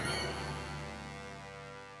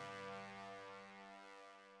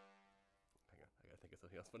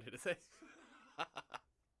else funny to say.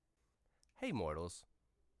 Hey, mortals.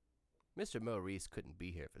 Mr. Maurice couldn't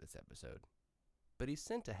be here for this episode, but he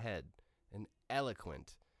sent ahead an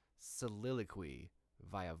eloquent soliloquy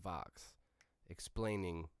via Vox,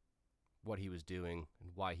 explaining what he was doing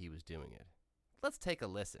and why he was doing it. Let's take a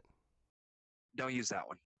listen. Don't use that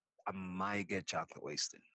one. I might get chocolate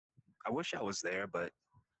wasted. I wish I was there, but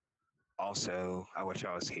also I wish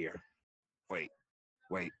I was here.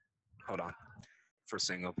 Wait, hold on. For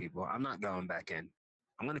single people, I'm not going back in.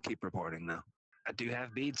 I'm going to keep reporting though. I do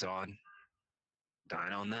have beads on.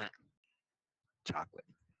 Dine on that. Chocolate.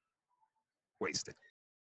 Wasted.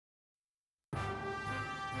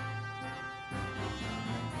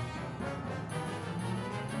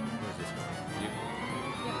 Where's this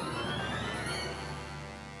going?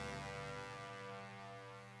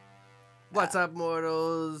 What's up,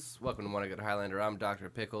 mortals? Welcome to Wanna Get Highlander. I'm Dr.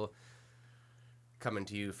 Pickle, coming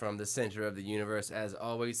to you from the center of the universe as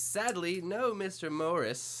always. Sadly, no Mr.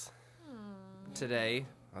 Morris today.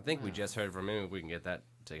 I think we just heard from him. If we can get that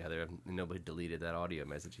together. Nobody deleted that audio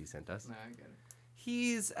message he sent us. No, I get it.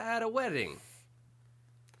 He's at a wedding.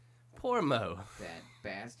 Poor Mo. That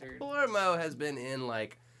bastard. Poor Mo has been in,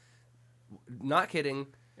 like, not kidding,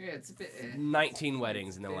 Yeah, it's a bit. 19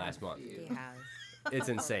 weddings in the last month. He has. It's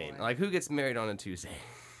insane. boy. Like, who gets married on a Tuesday?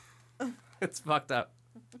 It's fucked up.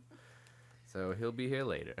 So he'll be here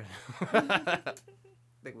later. I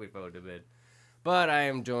think we phoned him in. But I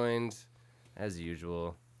am joined, as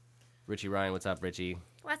usual, Richie Ryan. What's up, Richie?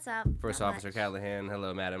 What's up? First Not Officer much. Callahan.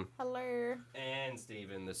 Hello, madam. Hello. And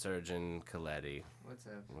Steven, the Surgeon Coletti. What's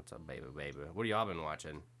up? What's up, baby? What have y'all been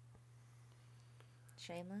watching?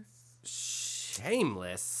 Shameless.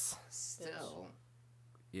 Shameless. Still.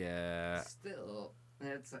 Yeah. Still.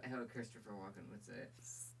 That's how Christopher Walken would say it.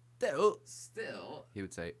 Still. Still. He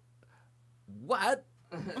would say, what?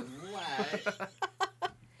 What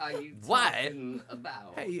are you What? talking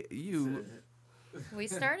about? Hey, you. We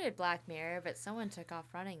started Black Mirror, but someone took off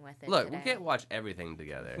running with it. Look, today. we can't watch everything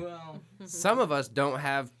together. Well, Some of us don't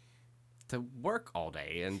have to work all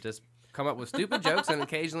day and just come up with stupid jokes and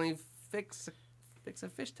occasionally fix a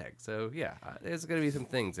fish tank. So, yeah, there's going to be some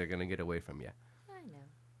things that are going to get away from you. I know.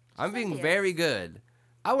 I'm being ideas. very good.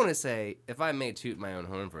 I want to say, if I may toot my own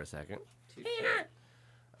horn for a second. touche.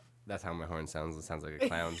 That's how my horn sounds. It sounds like a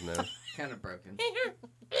clown's nose. Kind of broken.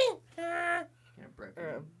 Kind of broken. Or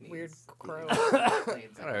a weird Needs- crow. needs Kind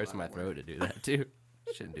a of hurts lot my of throat work. to do that too.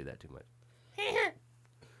 Shouldn't do that too much.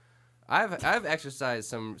 I've exercised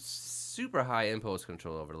some super high impulse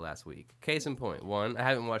control over the last week. Case in point, one, I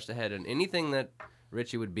haven't watched ahead on anything that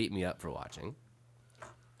Richie would beat me up for watching,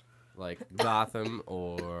 like Gotham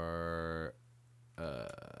or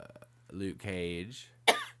Luke Cage.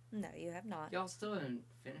 No, you have not. Y'all still didn't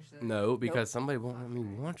finish that? No, because somebody won't let me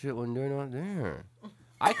watch it when they're not there.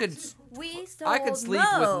 I could. We still I could sleep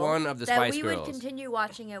with one of the that Spice we Girls. would continue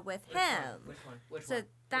watching it with him. Which one? Which So one?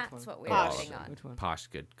 that's one? what we're Posh. working on. Which one? Posh,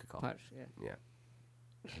 good call. Posh, yeah.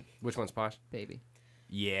 Which one's Posh? Baby.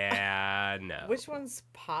 Yeah, no. Which one's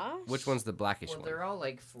Posh? Which one's the blackish Well, one? they're all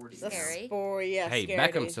like 40. That's Scary. Yeah, Hey, scaredy.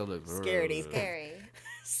 Beckham still looks Scaredy. Scary.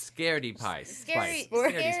 Scaredy Pice. Scary.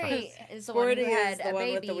 Spice. Scary is the one who Sporty had is the a one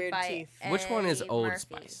baby with the weird by teeth. Which one is Eddie Old Murphy.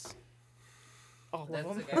 Spice? All of That's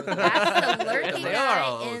them. the guy with the That's the lurking They are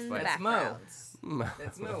all guy Old in the Spice. That's Mo. background.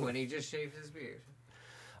 That's Mo when he just shaved his beard.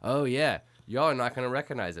 Oh, yeah. Y'all are not going to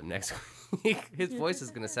recognize him next week. His voice is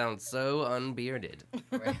going to sound so unbearded.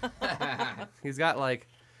 He's got, like,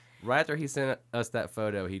 right after he sent us that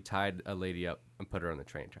photo, he tied a lady up and put her on the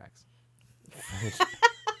train tracks.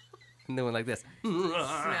 And then went like this.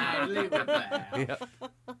 Snidely whiplash. Yep.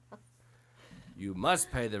 You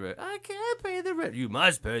must pay the rent. I can't pay the rent. You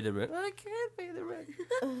must pay the rent. I can't pay the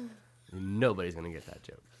rent. Nobody's going to get that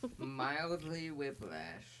joke. Mildly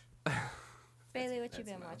whiplash. Bailey, what you That's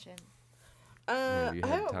been Mo. watching? Have you I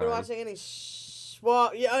had haven't time? been watching any.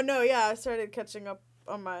 Well, yeah. Oh no, yeah. I started catching up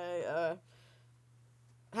on my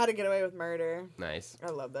How to Get Away with Murder. Nice. I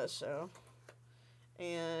love that show.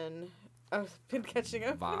 And I've been catching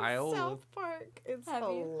up Vile. on South Park. It's Have you?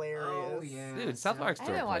 hilarious. Oh, yeah. Dude, South Park's I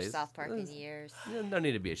still haven't watched plays. South Park in There's- years. No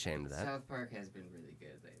need to be ashamed of that. South Park has been really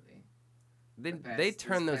good lately. They, The past- they this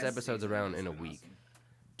turn those past episodes season around has in a been week. awesome.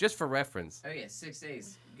 Just for reference. Oh yeah, 6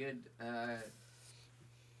 days. Good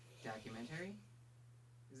documentary.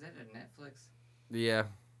 Is that a Netflix? Yeah.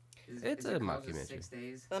 Is a it called mockumentary. 6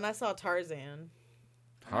 days. Then I saw Tarzan,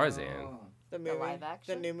 Tarzan. Oh. the movie, live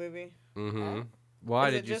action? the new movie. Mm-hmm. Oh. Why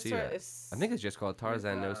Is it did you just see Tar- that? it's- I think it's just called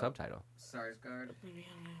Tarzan, no With, subtitle. Sarsgaard. Maybe,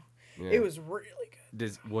 I don't know. Yeah. It was really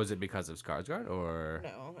good. Was it because of Skarsgård or?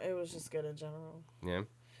 No, it was just good in general. Yeah.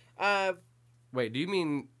 Uh, Wait, do you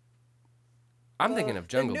mean? I'm thinking of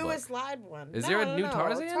Jungle The Book. newest live one. Is there a new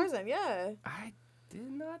Tarzan? Tarzan, yeah. I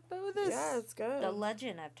did not know this. Yeah, it's good. The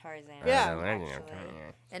Legend of Tarzan. Yeah. actually.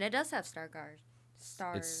 And it does have Stargard.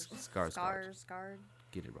 It's Skarsgård. Skarsgård.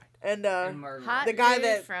 Get it right. And And Margot. Hot The guy dude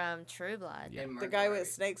that- from True Blood. Yeah. And the Margot guy Robbie.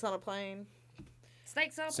 with snakes on a plane.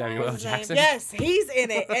 Snakes on a Samuel plane. L. His name- Jackson? Yes, he's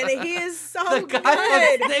in it, and he is so The good.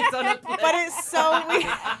 guy from Snakes on a Plane. But it's so weird.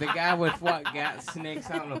 The guy with what got snakes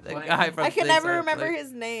on the The plane? guy from I can Snakes never on a remember Plane.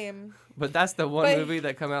 his name. But that's the one But- movie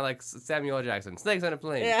that come out like Samuel L. Jackson. Snakes on a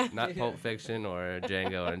Plane. Yeah. Not Pulp Fiction or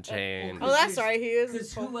Django Unchained. Oh, that's right. He is. in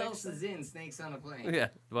Because Pulp who else Fiction. is in Snakes on a Plane? Yeah,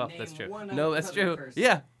 well, Name that's true. one No, that's other true. person.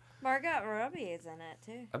 Yeah, Margot Robbie is in it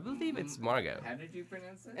too. I believe it's Margot. How did you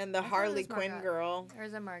pronounce it? And the I thought it Harley was Quinn Margot. girl. Or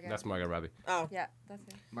is it Margot? That's Margot Robbie. Oh, Yeah, that's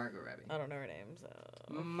it. Margot Robbie. I don't know her name.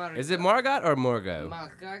 So. Is it Margot or Morgo?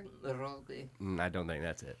 Margot Robbie. I don't think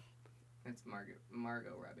that's it. It's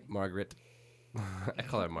Margot Robbie. Margaret. I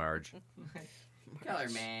call her Marge. Call her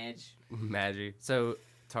Madge. Maggie. So,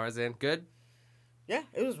 Tarzan, good? Yeah,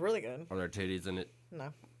 it was really good. Are there titties in it?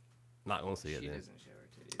 No. Not gonna see She it then. doesn't show her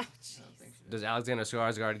titties. I don't think she Does Alexander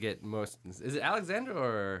Skarsgård get most? Is it Alexander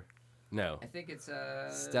or no? I think it's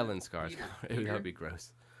Stellan Skarsgård. Peter. That would Peter? be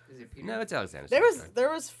gross. Is it Peter? No, it's Alexander. There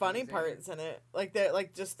was funny Alexander. parts in it,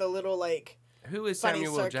 like just the little Who is funny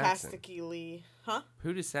Samuel Jackson? sarcastically, huh?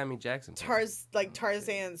 Who does Sammy Jackson play?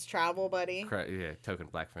 Tarzan's travel buddy. Yeah, token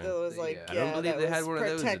black friend. That was like Yeah. I don't believe that they had was one of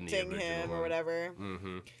those in the protecting original him or one. whatever.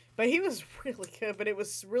 Mm-hmm. But he was really good. But it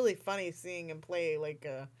was really funny seeing him play like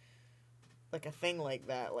a thing like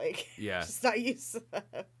that. Like Yeah. just not used to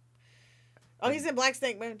that. Oh, he's in Black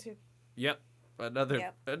Snake Moon too. Yep.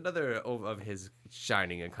 Another of his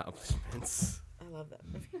shining accomplishments. I love that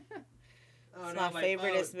movie. Oh, It's no, my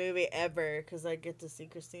favoriteest movie ever because I get to see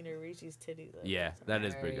Christina Ricci's titties. Yeah, that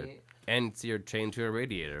is pretty good. And so you're chained to a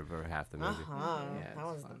radiator for half the Uh movie. huh. Yeah, that it's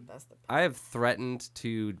was fun. that's the. I have threatened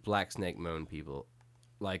to black snake moan people,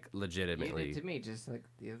 like You legitimately. did to me just like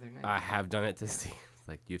the other night. I have done it to Steve. It's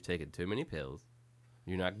like you've taken too many pills.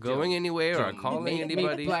 You're not going anywhere or Don't calling make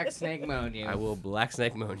anybody. Black Snake moan you. I will black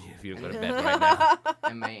snake moan you if you don't go to bed right now.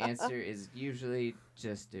 And my answer is usually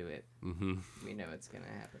just do it. Hmm. We know it's gonna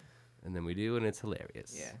happen. And then we do, and it's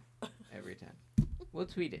hilarious. Yeah, every time. We'll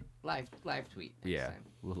tweet it. Live tweet. Next Yeah. Time.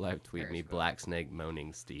 Will live tweet me Periscope. black snake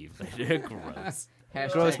moaning Steve. Gross.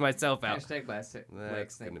 Hashtag, Gross myself out. Hashtag Black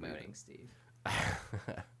That's Snake gonna be moaning Steve.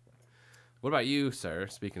 What about you, sir?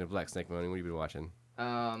 Speaking of black snake moaning, what have you been watching?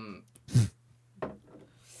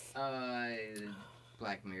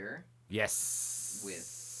 Black Mirror Yes.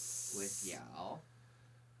 with y'all.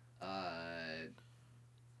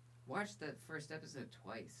 Watched that first episode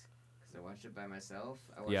twice because I watched it by myself.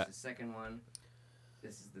 I watched Yeah. the second one.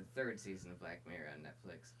 This is the third season of Black Mirror on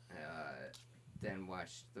Netflix. Then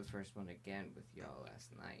watched the first one again with y'all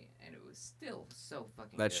last night, and it was still so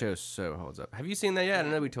fucking That good. show so holds up. Have you seen that yet? I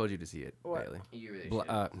don't know we told you to see it, What? Bailey. You really Black.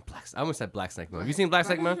 I almost said Black Snake Moan. Have you seen Black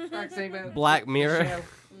Snake Moan? Black Snake Moan. Black The Mirror. show.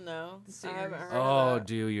 No, The I haven't series. heard Oh, of that.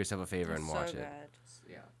 do yourself a favor and It's watch so it.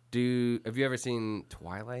 Yeah. Have you ever seen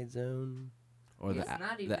Twilight Zone or It's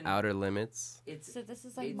not the even- Outer Limits? It's So this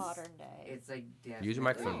is like It's- modern day. it's like Use your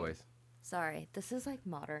microphone definitely- voice. Sorry, this is like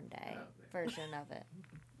modern day Oh, version of it.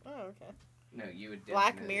 Oh, okay. No, you would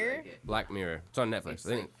Black definitely Mirror? like it. Black Mirror. It's on Netflix. It's I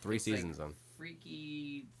think like- 3 it's like seasons on.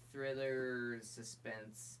 Freaky thriller,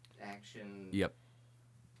 suspense, action. Yep.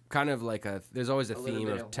 Kind of like there's always a A little theme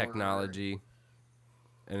bit of of horror. technology.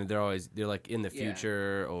 And they're like in the Yeah.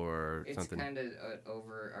 future or It's something. kind of an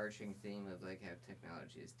overarching theme of like how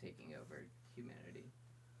technology is taking over humanity.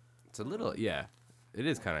 It's a little, yeah. It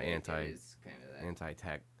is kind of It is kind of that.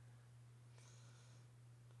 anti-tech.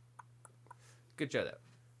 Good show though.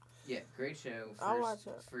 Yeah, great show. I'll watch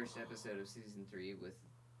it. First episode of season 3 with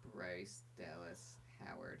Bryce Dallas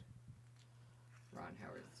Howard. Ron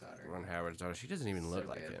Howard's daughter. Ron Howard's daughter. She doesn't even So look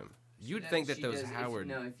like good. him. She You'd does- think that she those does- Howard.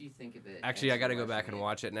 No, if you think of it. Actually, I got to go watching back and it-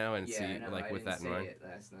 watch it now and Yeah, see I know, like I with didn't that in say mind. it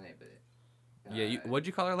last night, but Yeah, what'd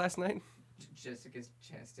you call her last night? Jessica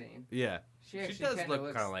Chastain. Yeah, She She actually does kinda look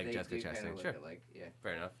looks- kinda like they Jessica do kinda Chastain, look sure. alike, yeah.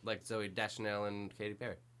 fair enough. Like Zoe Deschanel and Katy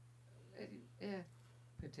Perry. Yeah.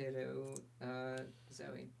 Potato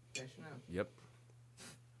Zoe Deschanel. Yep.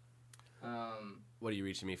 What are you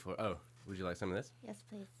reaching me for? Oh, would you like some of this? Yes,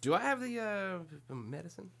 please. Do I have the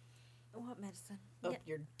medicine? What medicine? Up Yeah.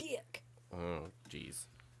 your dick. Oh, jeez.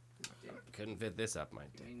 Couldn't fit this up my You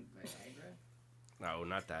dick. mean Viagra? No,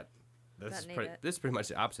 not that. This Don't is need pretty. it. This is pretty much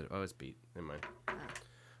the opposite. Oh, it's beat. Never mind. Oh.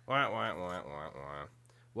 Wah, wah, wah, wah, wah.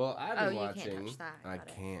 Well, I've Oh, been you watching. can't touch that. I Got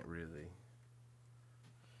it. can't really.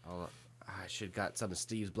 I should got some of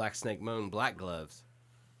Steve's Black Snake Moan black gloves.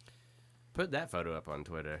 Put that photo up on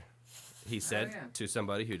Twitter. He said yeah. to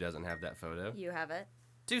somebody who doesn't have that photo. You have it.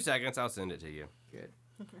 2 seconds, I'll send it to you. Good.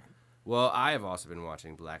 Well, I have also been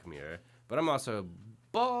watching Black Mirror, but I'm also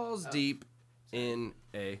balls deep in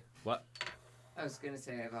a what? I was gonna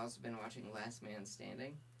say I've also been watching Last Man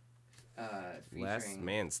Standing. Last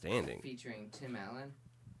Man Standing. Featuring Tim Allen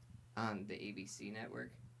on the ABC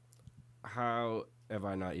network. How have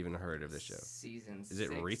I not even heard of this show? Season Is it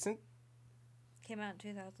 6. recent? Came out in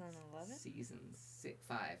 2011. Season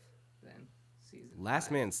 5. Then season. Last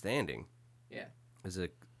 5. Man Standing. Yeah. Is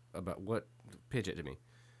it about what? Pitch it to me.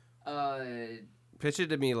 Pitch it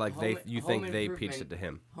to me like you think Home they pitched Improvement. it to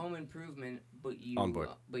him. Home Improvement, but you On board.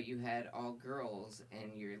 But you had all girls,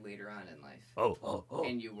 and you're later on in life. Oh.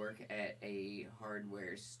 And you work at a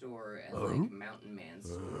hardware store at like Mountain Man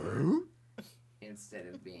store instead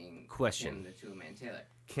of being Question. Tim the Two-Man Taylor.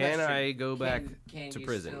 Can Question. I go back Can to you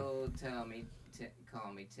prison? still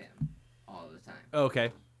call me Tim all the time?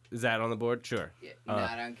 Okay. Is that on the board? Sure. Yeah,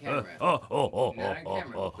 not on camera. Not on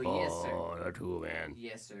camera, but yes, sir. The two-man.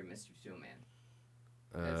 Yes, sir, Mr.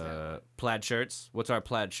 Two-Man. Plaid shirts. What's our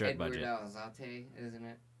plaid shirt Edward budget? Alzate, isn't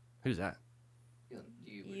it? Who's that?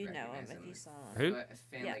 You would You know him recognize if you saw him. Who? A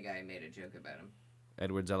Family Guy made a joke about him.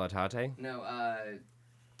 Edward Zelatate? No,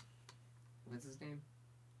 what's his name?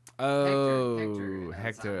 Oh,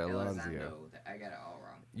 Hector Alonso. I got it all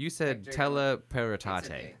wrong. You said Hector- Tela It's Peritate.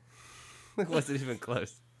 okay. Wasn't even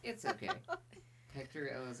close. It's okay. Hector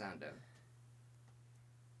Elizondo.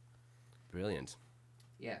 Brilliant.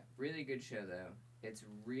 Yeah, really good show though. It's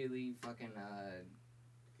really fucking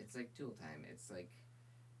it's like Tool Time. It's like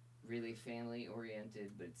really family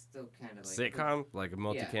oriented, but it's still kind of like Sitcom? Like a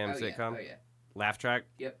multicam yeah. sitcom? Oh yeah. Laugh track?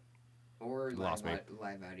 Or Lost me.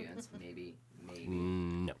 live audience, maybe.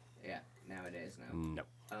 No. Yeah, nowadays no. No.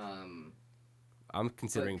 I'm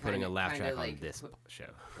considering But putting a kinda- laugh kinda track on like this put- show.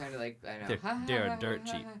 Kind of like I know. They're dirt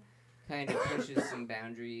cheap. Kind of pushes some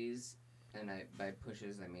boundaries, and by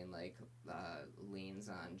pushes I mean like leans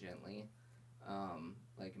on gently,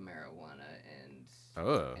 like marijuana and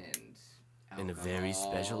Oh. and In a very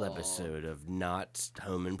special alcohol. episode of Not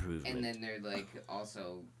Home Improvement. And then they're like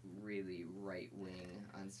also really right wing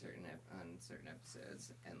on certain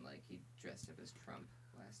episodes, and like he dressed up as Trump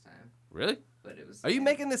last time, Really? but it was. Are you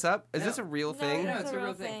making this up? Is No. this a real thing? No, it's a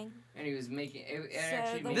real thing. And he was making it. So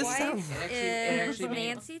Actually the made This wife sounds- it is actually made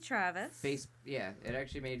Nancy Travis. it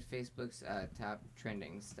actually made Facebook's top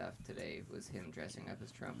trending stuff today was him dressing up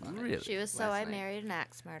as Trump on it. Really? She was So Last I night. Married an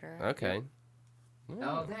Axe Murderer. Okay.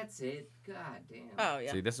 Oh, that's it. God damn. Oh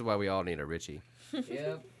yeah. See, this is why we all need a Richie.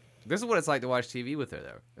 Yep. This is what it's like to watch TV with her,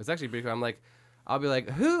 though. It's actually pretty cool. I'm like, I'll be like,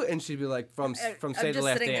 who? And she'd be like, from I'm Say the just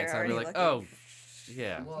Last sitting there Dance. I'll be already like, looking. oh,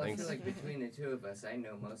 yeah. Well, I thanks. feel like between the two of us, I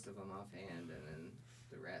know most of them offhand, and then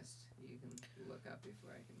the rest you can look up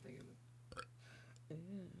before I can think of it.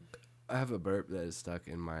 I have a burp that is stuck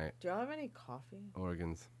in my Do y'all have any coffee?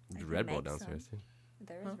 organs. I There's can Red Bull make downstairs, too.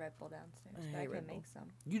 There is Red Bull downstairs. I but hate I can Red Bull. make some.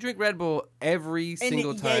 You drink Red Bull every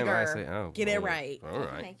single time I Jaeger. say, oh. Get it boy. right. All I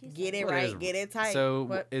can right. make you Get some. it What right. is- Get it tight. So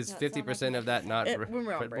What? is No, it 50% sound like of that not when we're on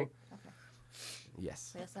Red Bull? break. Okay.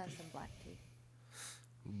 Yes. We also have some black tea.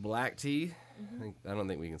 Black tea? Mm-hmm. I don't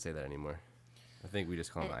think we can say that anymore. I think we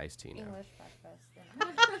just call him iced tea now. English breakfast.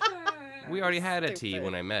 We already had a tea Stupid.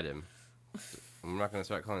 when I met him. I'm not going to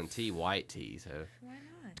start calling tea white tea, so. Why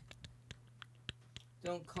not?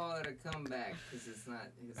 Don't call it a comeback because it's not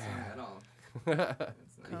his song at all. yeah.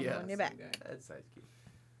 It's not Come his on your song back. guy. That sounds cute.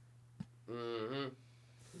 Mm-hmm.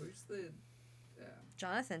 Where's the?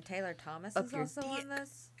 Jonathan Taylor Thomas Up is your also on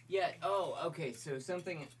this. Yeah. Oh, okay. So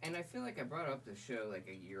something, and I feel like I brought up the show like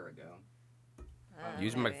a year ago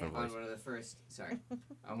Use your maybe. microphone. on Voice. one of the first. Sorry,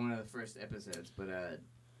 on one of the first episodes, but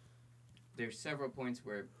there's several points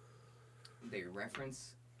where they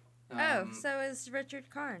reference. Oh, so is Richard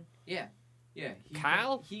Karn. Yeah.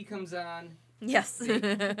 Kyle? He comes on. Yes.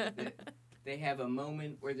 They have a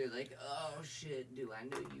moment where they're like, "Oh shit, do I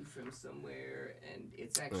know you from somewhere?" And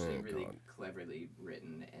it's actually Oh, really God. cleverly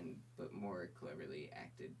written but more cleverly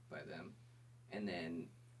acted by them. And then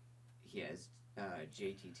he has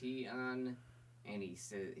JTT on, and he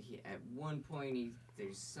said at one point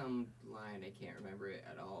there's some line I can't remember it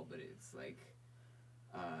at all, but it's like,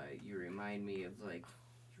 you remind me of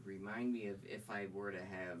if I were to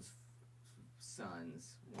have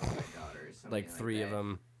sons, one of my daughters, something Like 3 of that.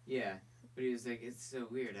 them. Yeah, but he was like, it's so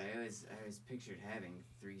weird. I always pictured having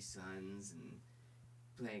 3 sons and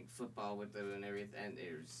playing football with them and everything. And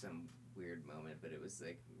it was some weird moment, but it was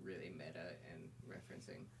like really meta and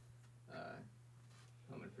referencing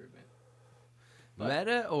Home Improvement. But-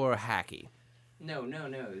 Meta or hacky? No.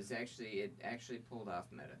 It actually pulled off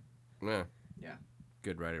meta. Yeah. Yeah.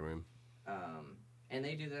 Good writing room. And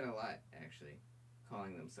they do that a lot, actually,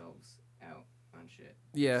 calling themselves out on shit.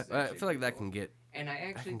 Yeah, It's I actually feel like that cool. can get. And I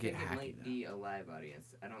actually can get think it hacky, might though. be a live audience.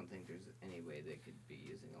 I don't think there's any way they could be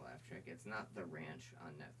using a laugh track. It's not The Ranch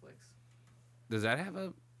on Netflix. Does that have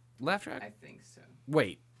a laugh track? I think so.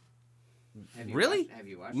 Wait, Have you really? Have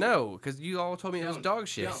you watched it? No, because you all told me it was Don't, dog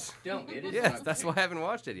shit. Don't. It is Yes, dog that's shit. why I haven't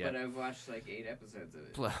watched it yet. But I've watched like 8 episodes of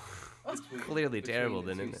it. Plus, Between- clearly between terrible, the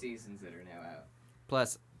then, 2 isn't it? seasons that are now out.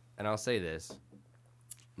 plus, and I'll say this: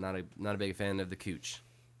 not a big fan of the Cooch.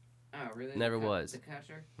 Oh, really? Never was. The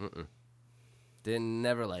catcher? Mm-mm. Didn't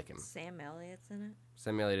never like him. Sam Elliott's in it.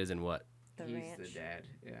 Sam Elliott is in what? The He's Ranch. the dad,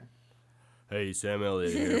 yeah. Hey, Sam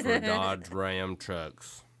Elliott here for Dodge Ram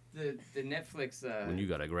trucks. The Netflix When you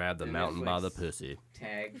gotta grab the the mountain by the Netflix- pussy.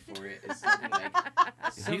 tag for it is something like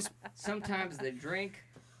He's- sometimes they drink,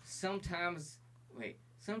 sometimes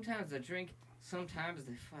they drink, sometimes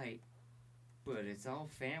they fight, but it's all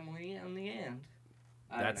family in the end.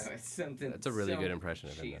 I That's- don't know. It's something. that's a really so good impression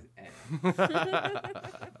of him, cheesy.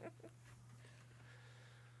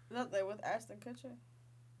 Is that they with Ashton Kutcher?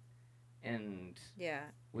 And Yeah.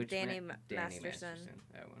 which Danny Danny Masterson.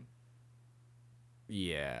 That one.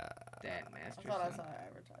 Yeah. Dan I Masterson. thought I saw an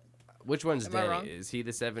advertisement. Which one's Am I Danny? wrong? Is he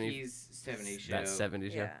the 70s? He's 70s show. That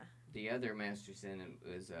 70s show? Yeah. The other Masterson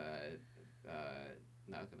was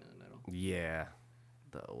Malcolm in the Middle. Yeah.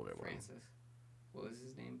 The older one. Francis. What was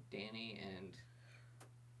his name? Danny and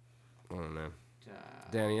I don't know.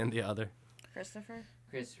 uh, Danny and the other. Christopher.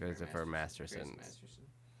 Christopher Masterson.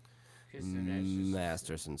 Christopher Masterson.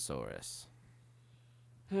 Masterson Saurus.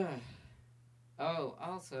 Oh,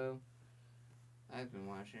 also, I've been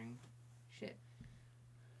watching shit.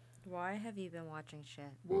 Why have you been watching shit?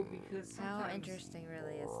 Well, because How sometimes interesting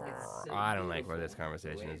really is that? it's so I don't like where this beautiful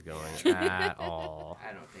conversation the is way- going at all.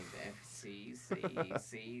 I don't think the FCC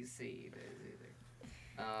does either.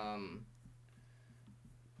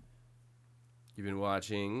 You've been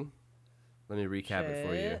watching. Let me recap it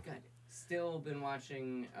for you. Shit. God, still been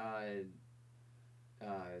watching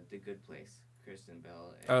The Good Place. Kristen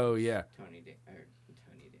Bell. And Oh, yeah. Tony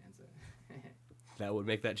Danza. That would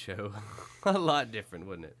make that show a lot different,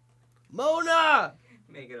 wouldn't it? Mona!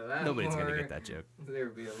 Make it a lot Nobody's more. going to get that joke. There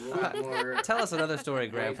would be a lot more. Tell us another story,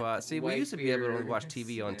 White- Grandpa. See, we white used to be able to beard watch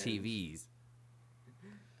TV on and- TVs.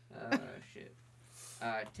 Shit.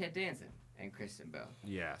 Ted Danson and Kristen Bell.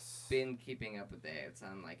 Yes. Been keeping up with that. It's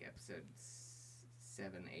on like episode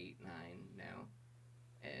 7, 8, 9 now,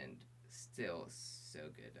 and still so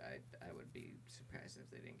good. I would be surprised if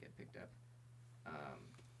they didn't get picked up.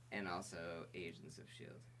 And also Agents of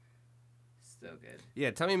Shield. Still good.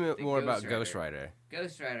 Yeah, tell me more Ghost about Rider. Ghost Rider.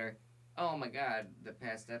 Ghost Rider. Oh my god, the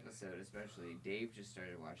past episode especially. Dave just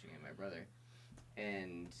started watching it, my brother,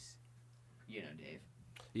 and you know Dave.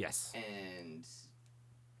 Yes. And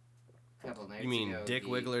a couple nights You mean ago, Dick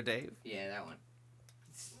Wiggler Dave? Yeah, that one.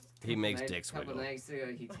 He makes Couple dicks couple wiggle. nights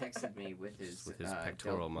ago, he texted me with his With his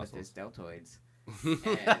pectoral with his muscles. deltoids,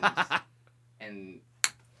 and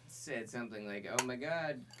said something like, "Oh my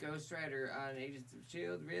God, Ghost Rider on Agents of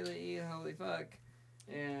Shield, really? Holy fuck!"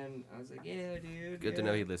 And I was like, "Yeah, dude." Good to yeah."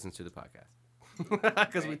 know he listens to the podcast.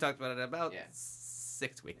 Because we Right. talked about it about Yeah.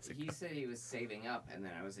 6 weeks ago. He said he was saving up, and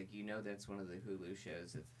then I was like, that's one of the Hulu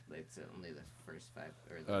shows. It's only the first 5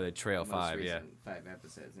 or the Oh, the Trail most 5, yeah. recent 5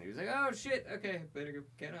 episodes, and he was like, "Oh shit, okay, better go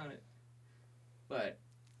get on it." But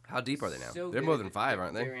How deep are they now? so They're more good. than 5,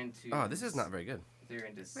 aren't they? They're into. Oh, this is not very good. They're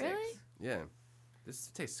into 6. Really? Yeah. This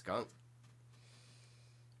tastes skunk.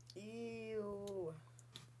 Ew.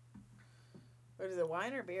 What is it,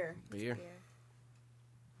 wine or beer? Beer.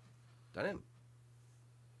 Done in.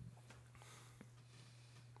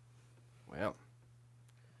 Well,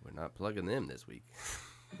 we're not plugging them this week.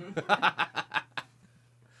 Yeah, I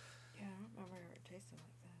don't remember it tasting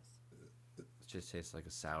like this. It just tastes like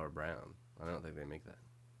a sour brown. I don't think they make that.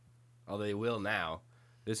 Although they will now.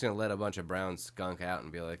 They're just going to let a bunch of browns skunk out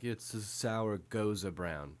and be like, it's a sour Goza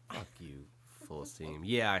brown. Fuck you, Full Steam.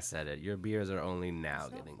 Yeah, I said it. Your beers are only now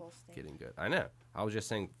It's not Full Steam. getting good. I know. I was just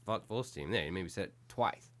saying fuck Full Steam. There, you made me say it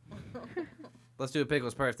twice. Let's do a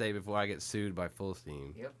Pickles birthday before I get sued by Full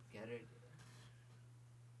Steam. Yep, got it.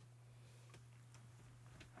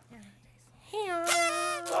 Yeah, it tastes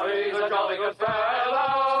He's a jolly good Good thing he has a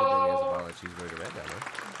fellow. bottle of cheeseburger red down there.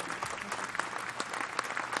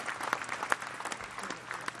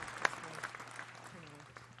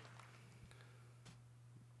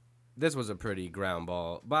 This was a pretty ground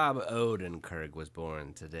ball. Bob Odenkirk was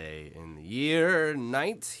born today in the year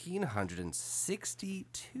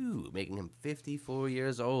 1962, making him 54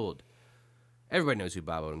 years old. Everybody knows who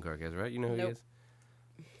Bob Odenkirk is, right? You know who Nope.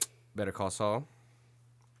 he is? Better Call Saul,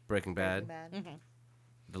 Breaking Bad, Breaking Bad.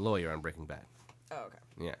 the lawyer on Breaking Bad. Oh, okay.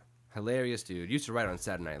 Yeah, hilarious dude. Used to write on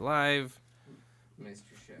Saturday Night Live, Mr.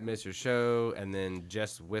 Show. Mr. Show, and then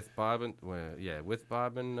just with Bob and with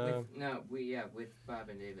Bob and With Bob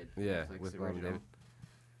and David. yeah, Netflix with Bob and original. David.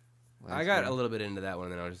 I Last got one. a little bit into that one,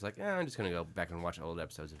 and then I was just like, I'm just gonna go back and watch old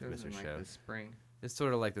episodes of Goes Mr. in, like, Show. the spring. It's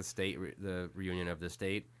sort of like the reunion of the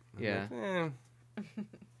state. I'm Yeah. like,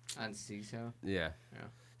 On CISO. yeah. Yeah.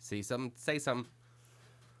 See something, say something.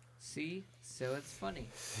 See? So it's funny.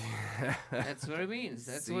 That's what it means.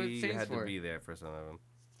 That's what it See, stands had for. to be there for some of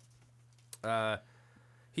them.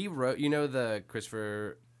 He wrote, the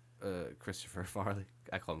Christopher Farley.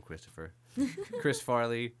 I call him Christopher. Chris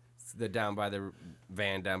Farley, the down by the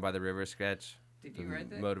river sketch. Did The you write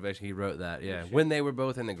that? motivation. He wrote that. Yeah, shit. when they were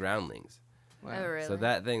both in the Groundlings. Wow. Oh, really? So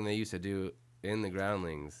that thing they used to do in the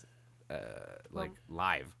Groundlings,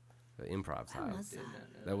 live, the improv style. When was Did that? not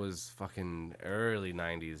know That was fucking early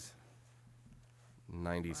 90s.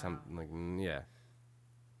 90 something, like, yeah.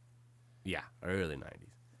 Yeah, early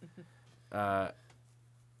 90s.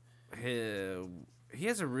 He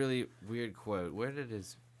has a really weird quote. Where did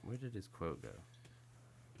his quote go?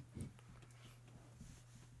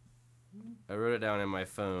 I wrote it down in my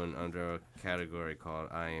phone under a category called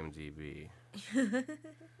IMDb.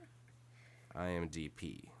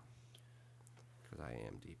 IMDP. Because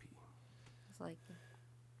IMDP. It's like,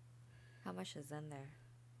 how much is in there?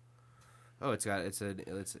 Oh, it's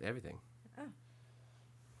everything. Oh.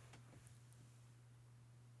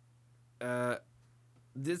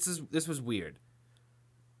 This was weird.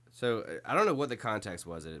 So I don't know what the context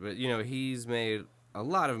was, but he's made a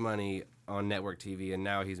lot of money on network TV, and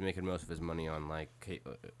now he's making most of his money on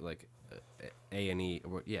A&E.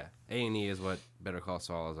 Yeah, A&E is what Better Call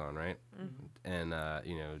Saul is on, right? Mm-hmm. And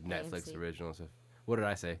Netflix AMC. original stuff. What did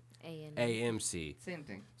I say? AMC. Same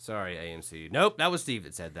thing. Sorry, AMC. Nope, that was Steve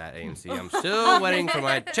that said that, AMC. I'm still waiting for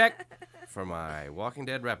my check for my Walking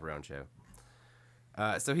Dead wraparound show.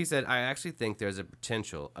 So he said, I actually think there's a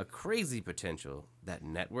crazy potential, that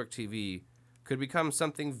network TV could become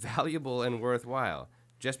something valuable and worthwhile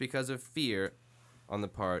just because of fear on the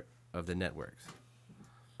part of the networks.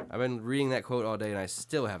 I've been reading that quote all day, and I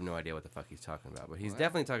still have no idea what the fuck he's talking about. But he's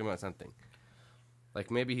definitely talking about something. Like,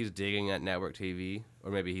 maybe he's digging at network TV,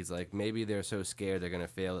 or maybe he's like, maybe they're so scared they're going to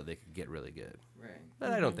fail that they could get really good. Right.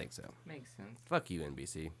 But I don't think so. Makes sense. Fuck you,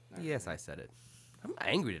 NBC. Yes, I said it. I'm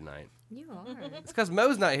angry tonight. You are. It's because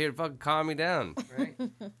Mo's not here to fucking calm me down. Right?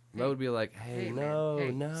 Mo would be like, hey, man. no,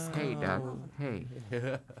 Hey. no. Hey, Doc. Hey.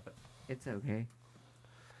 It's okay.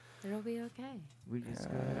 It'll be okay. We just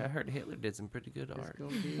I heard Hitler did some pretty good art. go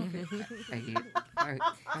do I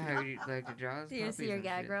heard you like to draw. Do you see your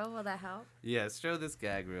gag reel? Will that help? Yes, show this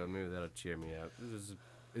gag reel. Maybe that'll cheer me up.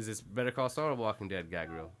 Is this Better Call Saul or Walking Dead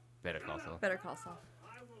gag reel? Better Call Saul. Better call Saul.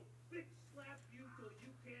 I will big slap you till you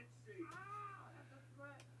can't see.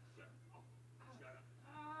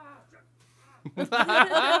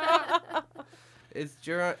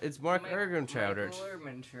 It's Mark Ergenschauder.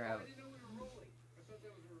 Ergenschauder.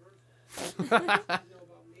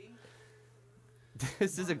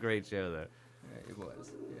 This is a great show, though. It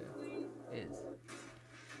was. Yeah. Is.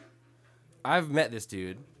 I've met this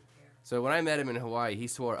dude. So when I met him in Hawaii, he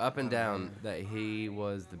swore up and down that he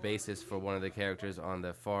was the basis for one of the characters on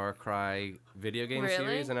the Far Cry video game Really?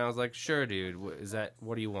 series, and I was like, "Sure, dude.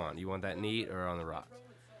 What do you want? You want that neat or on the rocks?"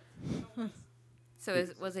 So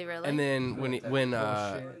was he really? And then when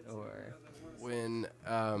Bullshit or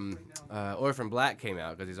Orphan Black came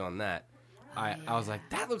out, because he's on that, I was like,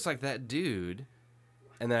 that looks like that dude.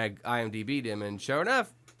 And then I IMDb'd him, and sure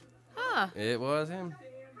enough, Huh. it was him. Oh,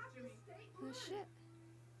 shit.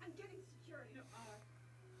 I'm getting security.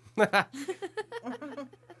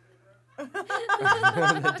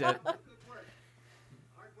 The dead-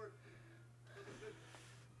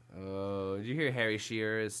 Oh, did you hear Harry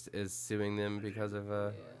Shearer is suing them because of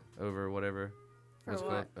over whatever? For What's it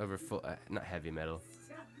what? called? Over not heavy metal.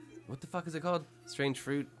 What the fuck is it called? Strange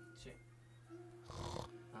Fruit?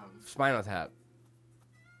 Spinal Tap.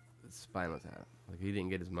 It's Spinal Tap. Like he didn't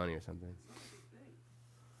get his money or something.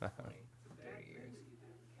 30 years.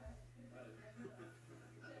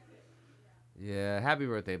 Yeah, happy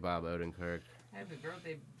birthday, Bob Odenkirk. Happy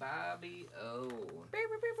birthday, Bobby O. Yeah,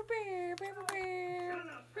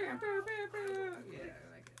 I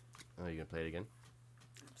like it. Oh, you gonna play it again?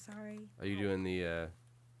 Sorry. Are you doing the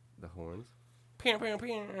horns?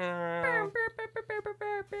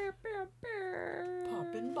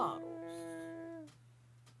 Popping bottles.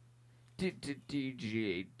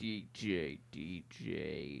 DJ.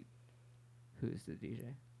 Who's the DJ?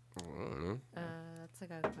 I don't know. That's a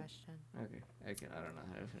good question. Okay, I don't know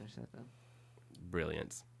how to finish that though.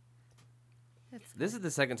 Brilliance. This is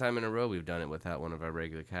the second time in a row we've done it without one of our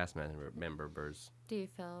regular cast members. Do you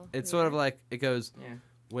feel? It's sort of weird? like it goes Yeah.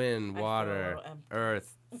 wind, I feel a water, little empty.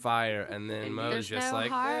 earth, fire, and then And Mo's there's just no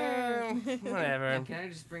like, heart. whatever. And can I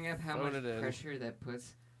just bring up how Throwing much it in. pressure that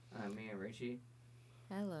puts on me and Richie?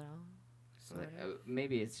 A little. Sort Like, of.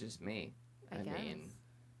 maybe it's just me. I guess. mean,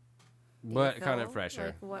 Do you What kind of feel pressure?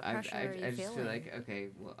 Like, what I, pressure I, are you I just feeling? feel like okay,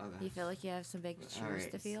 well, You feel like you have some big shoes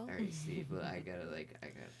to feel? All right, Steve, but I gotta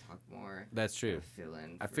talk more. That's true. gotta Fill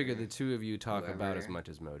in. I figure the two of you talk about as whoever- much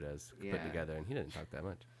as Mo does put Yeah. together, and he doesn't talk that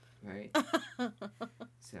much. right.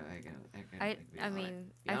 So I gotta. I like, be on it.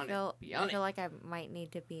 mean, Be I on it. feel Be on I feel it. like I might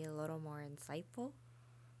need to be a little more insightful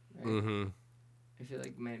Right? Mm-hmm. I feel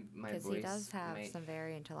like my because voice. he does have might, some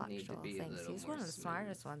very intellectual be a things. little He's more one of the smooth.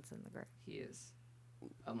 smartest ones in the group. He is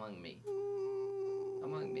among me.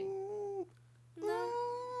 Among me.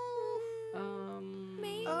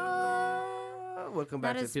 Me? Welcome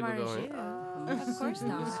Not back to as people smart as going. you. "Oh." Of course Who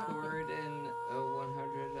not. scored in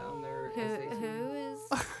 100 on their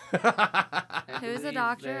SAT? I Who's a believe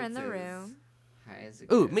doctor in that's the as room? high as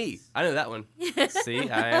it Ooh, goes. me. I know that one. See,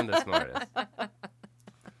 I am the smartest.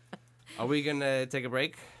 Are we gonna take a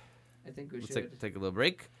break? I think we Let's should. take a little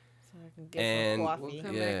break. So I can get And- some We'll coffee.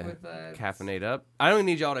 come Yeah. back with Caffeinate up. I don't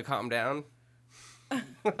need y'all to calm down.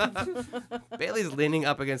 Bailey's leaning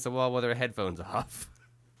up against the wall with her headphones off.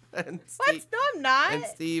 And What? Steve, No, I'm not. and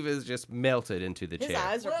Steve is just melted into the His chair.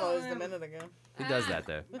 eyes were Well, closed a I'm- minute ago. He does that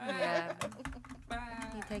though. Yeah, Ah,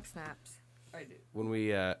 he takes naps. I do. When we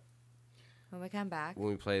When we come back, when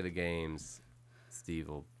we play the games, Steve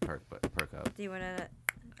will perk up. do you want to?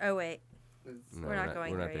 Oh wait, No, We're not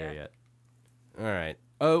going We're not there there yet. All right.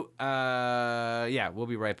 Oh, yeah. We'll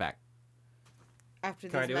be right back. After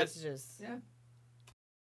Can I these do it? messages. Yeah.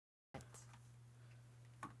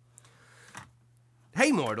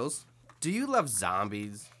 Hey, mortals. Do you love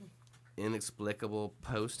zombies? Inexplicable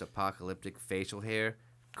post-apocalyptic facial hair,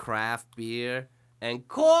 craft beer, and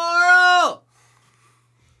coral?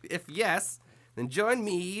 If yes, then join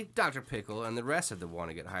me, Dr. Pickle, and the rest of the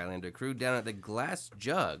Wanna Get Highlander crew down at the Glass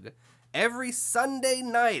Jug every Sunday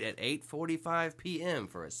night at 8:45 p.m.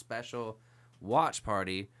 for a special watch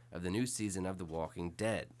party of the new season of The Walking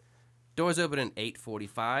Dead. Doors open at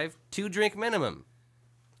 8:45, 2-drink minimum.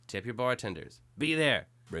 Tip your bartenders. Be there.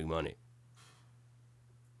 Bring money.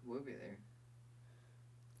 We'll be there.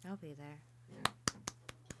 I'll be there.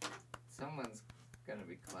 Someone's gonna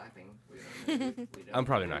be clapping. We don't know. We don't I'm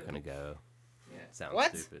probably know not who. going to go. Yeah. Sounds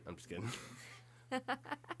What? stupid. I'm just kidding.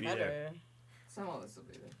 Be there. Better. Some of us will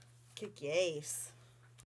be there. Kick your ace.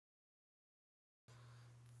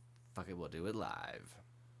 Fuck it, we'll do it live.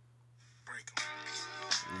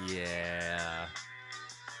 Yeah.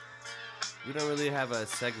 We don't really have a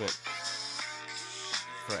segment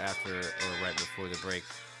for after or right before the break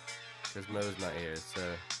because Mo's not here, so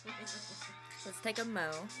Let's take a mo.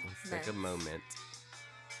 let's take a moment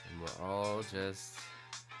and we're all just.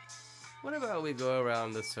 What about we go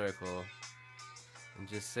around the circle and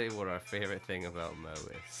just say what our favorite thing about Mo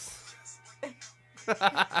is?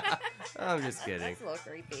 I'm just kidding. That's a little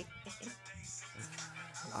creepy.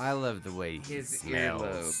 I love the way he His smells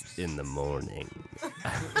earlobes. in the morning.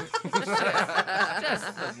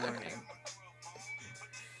 Just the morning.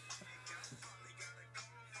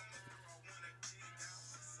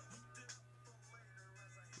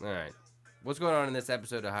 All right. What's going on in this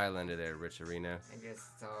episode of Highlander there, Rich Areno? I guess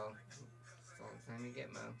it's all the time you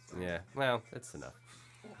get, Mo. So. Yeah, well, that's enough.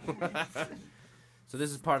 So this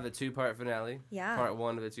is part of the 2-part finale. Yeah. Part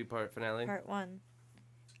 1 of the 2-part finale. Part 1.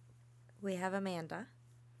 We have Amanda.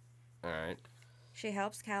 All right. She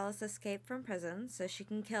helps Callus escape from prison so she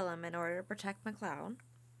can kill him in order to protect McLeod.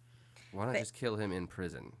 Why not But- just kill him in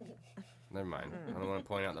prison? Never mind. I don't want to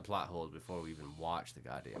point out the plot holes before we even watch the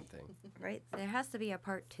goddamn thing. Right? There has to be a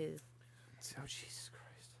part 2. Oh, Jesus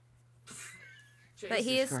Christ. But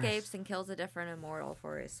he Jesus Christ. escapes and kills a different immortal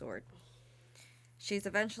for his sword. She's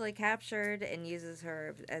eventually captured and uses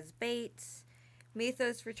her as bait.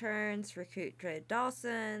 Mythos returns, recruit Dred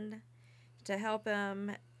Dawson to help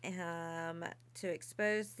him to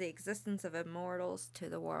expose the existence of immortals to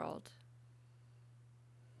the world.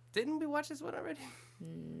 Didn't we watch this one already?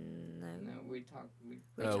 No. No, we talked. We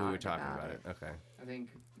we were talked talking about about it. it. Okay. I think.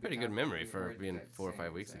 Pretty we good talked- memory we for heard being that 4 or same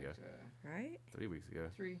 5 weeks ago. exact, Right? 3 weeks ago.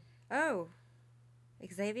 3. Oh.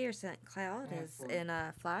 Xavier St. Cloud Yeah, is 4. in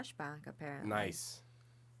a flashback, apparently. Nice.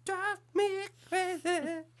 Drive me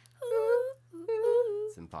crazy.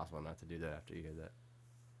 It's impossible not to do that after you hear that.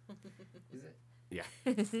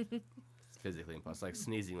 Is it? It's physically impossible. It's like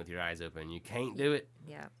sneezing with your eyes open. You can't do it.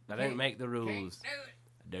 Yeah. I don't make the rules. Can't do it.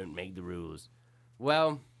 I don't make the rules.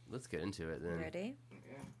 Well, let's get into it then. Ready? Yeah.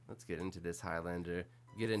 Let's get into this Highlander.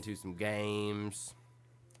 Get into some games.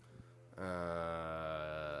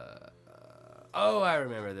 Oh, I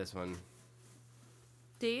remember this one.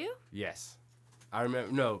 Do you? Yes. I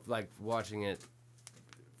remember, no, like watching it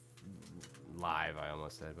live, I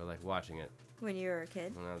almost said, but like watching it When you were a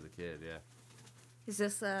kid? when I was a kid, yeah. Is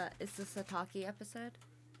this a talkie episode?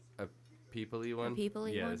 A people-y one? people-y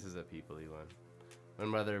yeah, one? this is a people-y one. My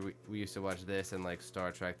mother, we used to watch this and like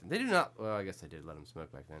Star Trek. They do not, well, I guess they did let him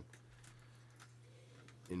smoke back then.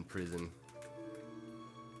 In prison.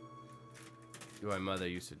 My mother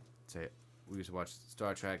used to say, we used to watch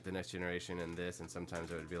Star Trek, The Next Generation, and this, and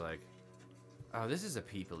sometimes it would be like, oh, this is a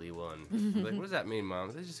people-y one. Like, what does that mean,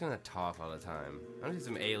 Mom? They're just gonna talk all the time. I don't need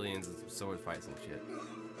some aliens and some sword fights and shit.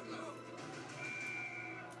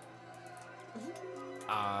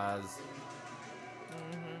 Oz.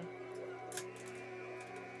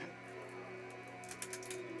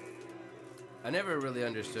 I never really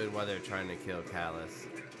understood why they're trying to kill Callus.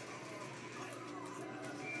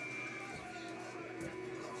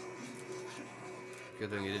 Good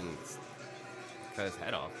thing he didn't cut his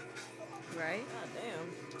head off. Right? God damn.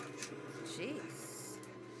 Jeez.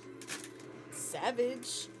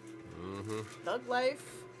 Savage. Mm-hmm. Thug life.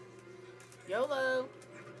 YOLO.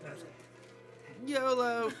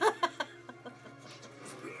 YOLO! Is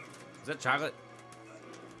that chocolate?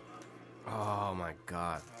 Oh my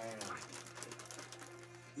god.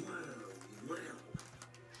 Shout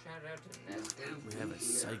out to Nestle. We have a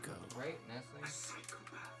psycho. Right, Nestle?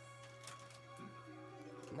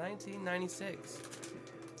 1996.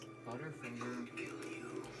 Butterfinger.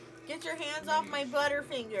 Get your hands off my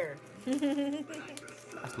Butterfinger.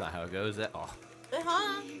 That's not how it goes at all.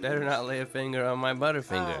 Huh? Better not lay a finger on my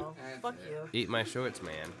Butterfinger. Oh, fuck you. Eat my shorts,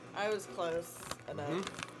 man. I was close enough.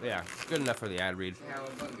 Yeah, good enough for the ad read.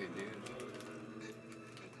 Cowabunga, dude.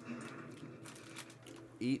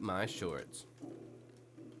 Eat my shorts.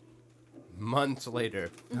 Months later.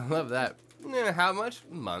 I love that. How much?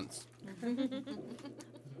 Months.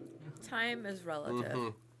 Time is relative.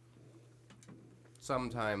 Mhm.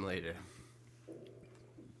 Sometime later.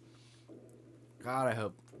 God, I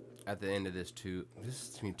hope at the end of this two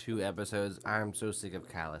episodes, I'm so sick of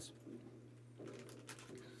Callus.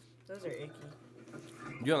 Those are icky.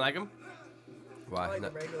 You don't like him? I Why? like No-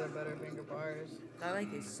 the regular Butterfinger bars. I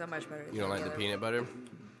like these so much better. you don't like the peanut butter?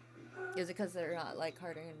 Is it because they're not like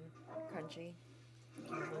hard and crunchy?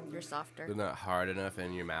 They're softer. They're not hard enough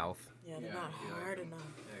in your mouth. Yeah, they're Yeah, not you like hard them. enough.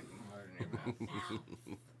 Hard in your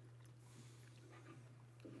mouth.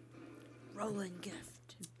 Rolling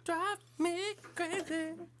gift. Drive me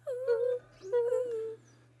crazy.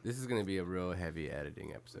 This is gonna be a real heavy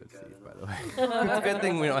editing episode, Steve. By the way, it's a good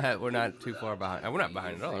thing we're not too far behind. We're not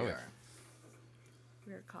behind at all. Are we?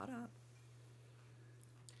 We're caught up.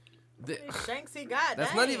 The- Shanksy, god that's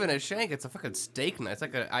dang. not even a shank. It's a fucking steak knife. It's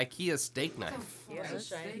like an IKEA steak knife. Yeah, Fucking it's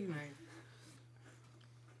shank. steak knife.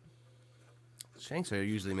 Shanks are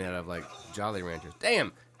usually made out of like Jolly Ranchers.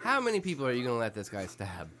 Damn, how many people are you gonna let this guy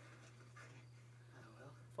stab?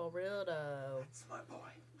 For real though. It's my boy.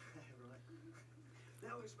 Right.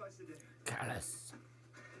 Now we're supposed to do. Callus.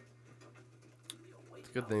 It's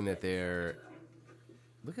a good thing that they're.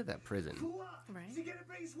 Look at that prison. Right. Is he gonna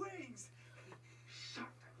bring his wings? Shut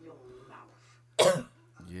your mouth.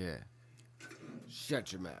 Yeah.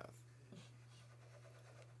 Shut your mouth.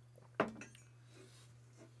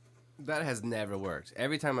 That has never worked.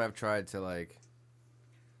 Every time I've tried to like,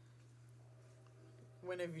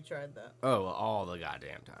 When have you tried that? oh, all the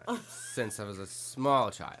goddamn time since I was a small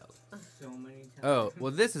child. So many times. Oh,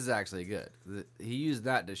 well, this is actually good. He used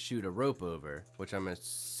that to shoot a rope over, which I'm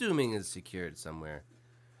assuming is secured somewhere.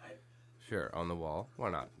 Sure, on the wall. Why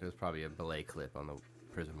not? There's probably a belay clip on the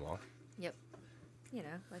prison wall. Yep. You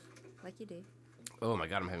know, like you do. Oh my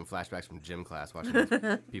god, I'm having flashbacks from gym class watching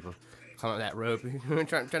people climb up that rope.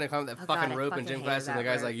 trying to climb up that Oh fucking God, I rope in fucking gym hated class, and the that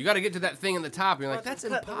guy's rope. like, "You got to get to that thing in the top." And you're like, Watch "That's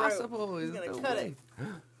him cut the rope. impossible." He's There's gonna no cut way. it.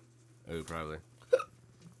 Oh, probably.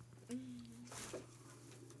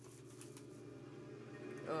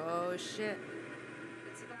 Oh shit.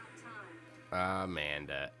 It's about time.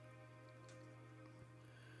 Amanda,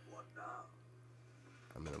 What now?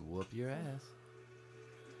 I'm gonna whoop your ass.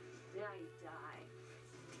 Now you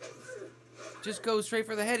die. Just go straight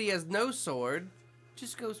for the head. He has no sword.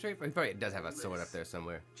 Just go straight for. He probably does have a sword up there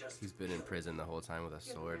somewhere. He's been in prison the whole time with a Give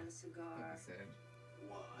sword. me a cigar. Like I said.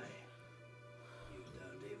 Why? You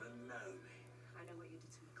don't even know me. I know what you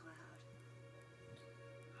did to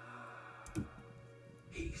McLeod.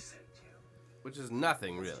 He sent you. Which is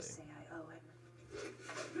nothing Let's really. just say I owe him.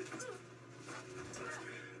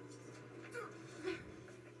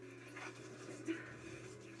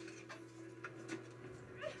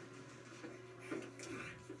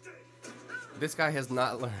 This guy has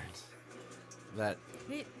not learned that.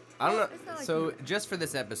 He- I don't know. It's not like So he- just for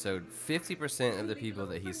this episode, 50% of the people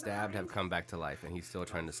that he stabbed have come back to life, and he's still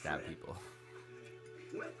trying to stab people.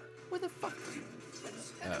 Where the fuck?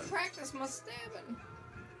 I practice my stabbing.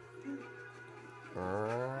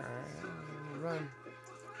 Run.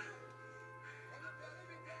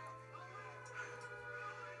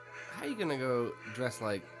 How you gonna go dressed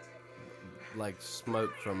like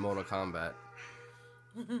Smoke from Mortal Kombat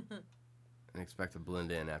and expect to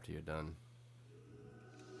blend in after you're done?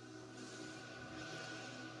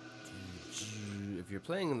 If you're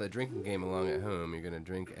playing the drinking game along at home, you're gonna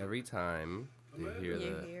drink every time you hear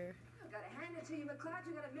You the. hear. I've got to hand it to you, McLeod.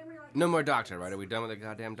 You got a memory like No more doctor, right? Are we done with the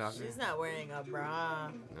goddamn doctor? She's not wearing a bra.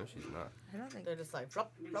 No, she's not. I don't think. They're just like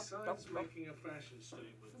flop, flop, flop, Besides flop. making a fashion statement.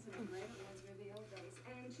 Listen, I'm glad it was revealed days.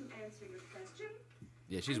 And to answer your question,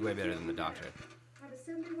 Yeah, she's way better than the doctor. had a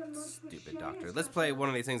 71 month Stupid doctor. Let's play one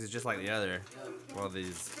of these things that's just like the other while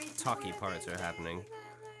these talky parts are happening.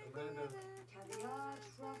 Caviar,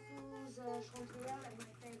 truffles, chanterelle, and my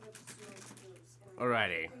favorite snow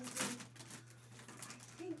Alrighty. I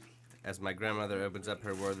think As my grandmother opens up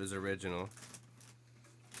her Werther's Original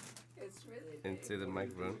It's really into the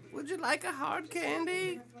microphone. Would you like a hard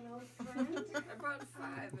candy? that's an old friend. I brought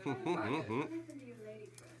 5 in my pocket. What happened to your lady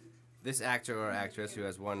friend? This actor or actress who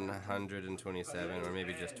has 127, or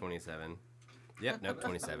maybe just 27. Yep, nope,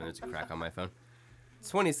 27. It's a crack on my phone.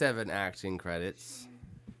 27 acting credits.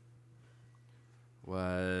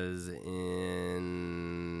 Was in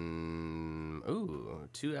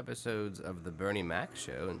 2 episodes of the Bernie Mac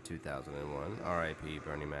show in 2001. R.I.P.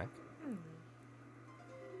 Bernie Mac.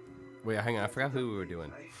 Wait, hang on. I forgot who we were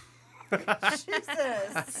doing.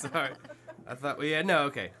 Jesus. Sorry. I thought. Well, yeah, no.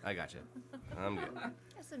 Okay, I got you. I'm good. Have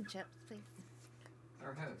some chips, please.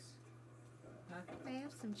 Our host. May I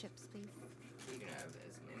have some chips, please? You can have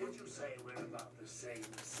as many Would you say we're about the same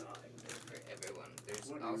size? for everyone. There's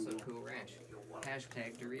also Cool Ranch.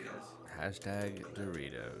 Hashtag Doritos. Hashtag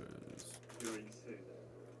Doritos. You're insane.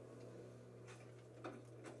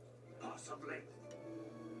 Possibly.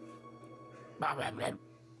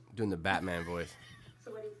 Doing the Batman voice.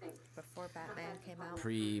 So what do you think? Before Batman came out.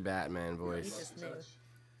 Pre-Batman He voice. just knew.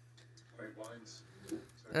 Great wines.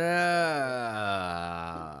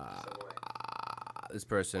 This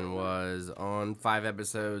person was on 5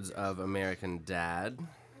 episodes of American Dad.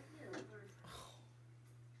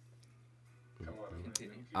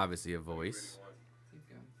 Continue. Obviously a voice. Keep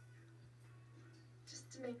going. Just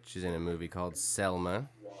to make She's in a movie called Selma.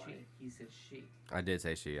 She. He said she. I did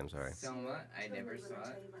say she, I'm sorry. Selma, I never Let me saw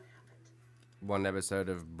tell it. you what happened. 1 episode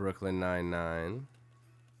of Brooklyn Nine-Nine.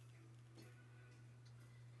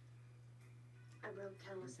 I wrote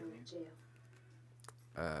Callus out of jail.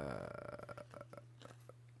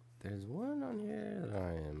 There's one on here that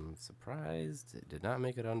I am surprised it did not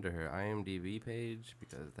make it under her IMDb page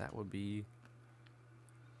because that would be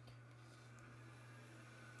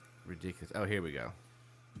ridiculous. Oh, here we go.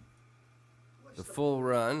 The full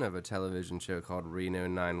run of a television show called Reno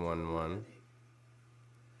 911.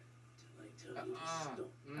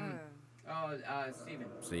 Steven.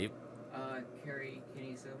 Steve? Carrie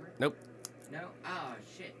Kenny Silver? Nope. No? Oh,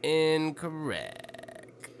 shit.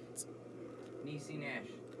 Incorrect. Niecy Nash.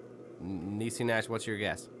 Niecy Nash, what's your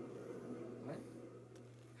guess? What?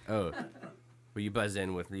 Oh. Well, you buzzed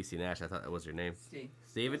in with Niecy Nash. I thought that was your name. Steve.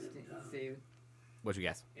 Steven? Steve. What's your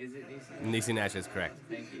guess? Is it Niecy Nash? Niecy Nash is correct.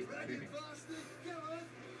 Thank you.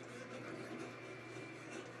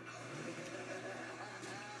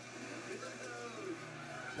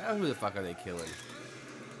 Now who the fuck are they killing?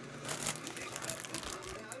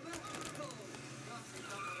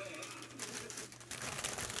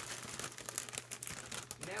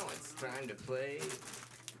 Now it's time to play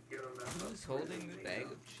Who's Holding the Bag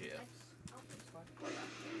of Chips?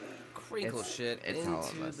 Crinkle It's- shit it's into all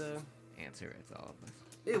of us. the... Answer, it's all of us.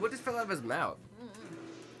 Ew, what just fell out of his mouth?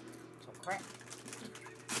 Some crap.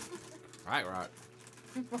 Right.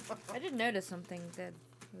 I did notice something that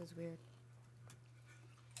was weird.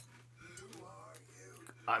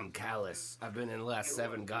 I'm Callus. I've been in the last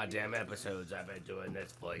 7 goddamn episodes. I've been doing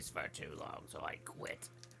this voice for too long, so I quit.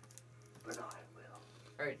 But I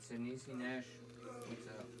will. Alright, so Niecy Nash, what's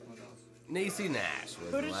up? What else? Niecy Nash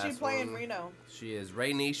was Who the did she last play in one. Reno? She is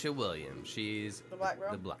Raynisha Williams. She's The black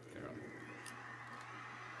girl? The black girl.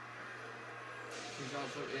 She's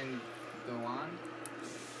also in Go On,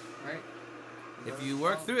 right? If you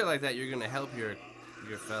work through it like that, you're gonna help your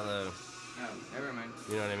fellow. Oh, never mind.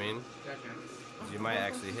 You know what I mean? Gotcha. 'Cause you might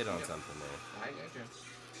actually hit on something there. I gotcha.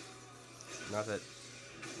 Not that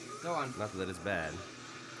Go on. Not that it's bad.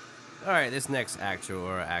 All right, this next actor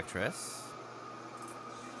or actress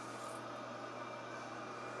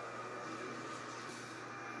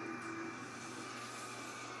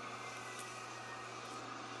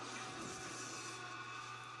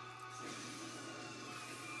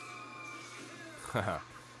Do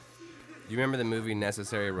you remember the movie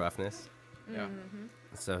Necessary Roughness? Yeah. Mm-hmm.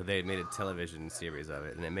 So they made a television series of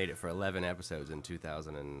it, and they made it for 11 episodes in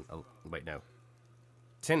 2000 and... wait, no.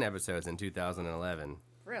 10 episodes in 2011.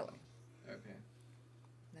 Really? Okay.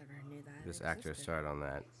 Never knew that. This actor existed. starred on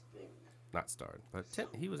that. Not starred, but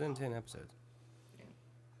he was in 10 episodes. Yeah.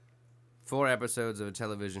 4 episodes of a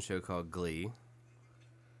television show called Glee.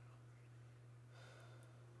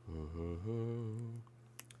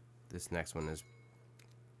 This next one is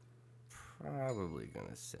probably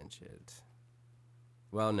gonna cinch it.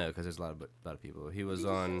 Well, no, because there's a lot of people. He was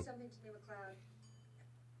on Something to me,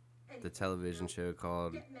 McLeod. the television show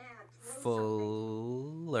called Get mad. Throw something.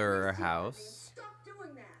 Fuller House. Stop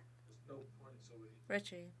doing that.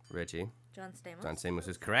 Richie. Richie. John Stamos. John Stamos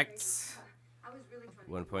is correct. I was really trying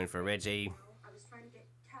to 1 point for Richie. I was trying to get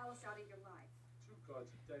Callus out of your life.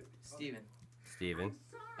 Steven. Steven.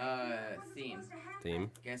 Theme. Theme.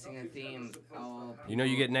 Guessing a theme. All You know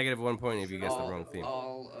you get negative 1 point if you guess the wrong theme.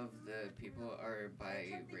 All of the people are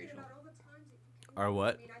biracial. Are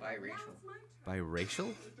what? Biracial.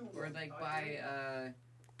 Biracial? Or like by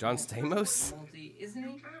John Stamos? multi, isn't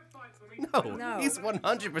he? No, No. he's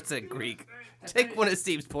 100% Greek. Take one of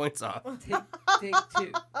Steve's points off. Take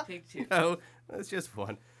two. Take two. No, that's just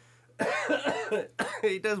one.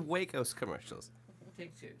 He does Wacos commercials.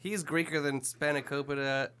 Take two. He's Greeker than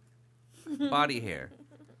Spanakopita body hair.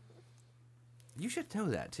 You should know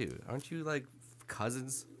that too. Aren't you like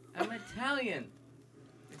cousins? I'm Italian.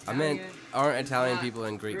 I meant, aren't Italian not people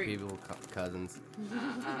and Greek Greek. people cousins?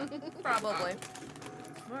 Probably.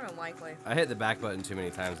 More than likely. I hit the back button too many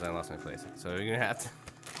times and I lost my place. So you're gonna have to,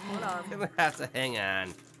 Hold on. you're gonna have to hang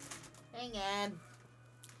on. Hang on.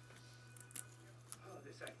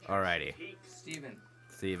 Alrighty, Steven.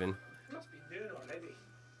 Steven.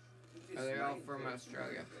 Are they all from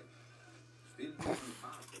Australia?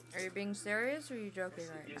 Are you being serious or are you joking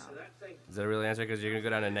right now? Is that a real answer? Because you're gonna go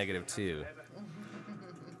down to -2.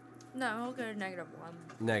 No, I'll go to -1.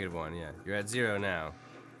 -1, yeah. You're at 0 now.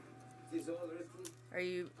 Are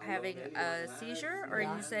you having a seizure or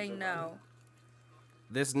are you saying no?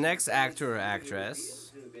 This next actor or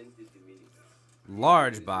actress,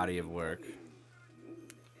 large body of work,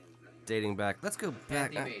 dating back. Let's go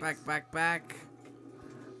back, Kathy back.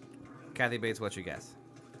 Kathy Bates, what's your guess?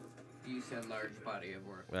 You said large body of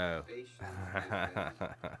work. Oh.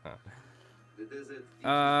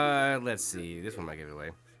 Let's see. This one might give it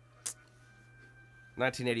away.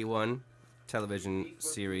 1981 television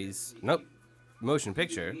series. Nope. Motion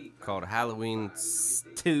picture called Halloween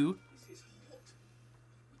 2.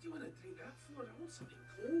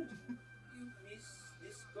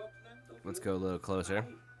 Let's go a little closer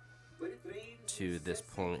to this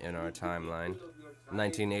point in our timeline.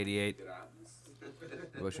 1988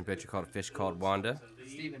 motion picture called Fish Called Wanda.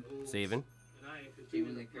 Steven. Steven.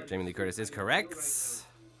 Jamie Lee Curtis. Jamie Lee Curtis is correct.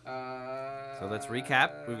 So So let's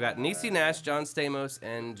recap. We've got Niecy Nash, John Stamos,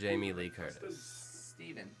 and Jamie Lee Curtis.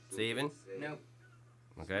 Steven. Steven? Nope.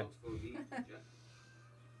 Okay.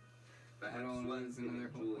 I don't know there's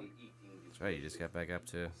another whole one. That's right, you just got back up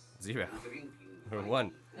to 0. Or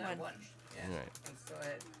 1. No, one. Yeah. Alright. Let's go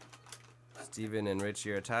ahead. Steven and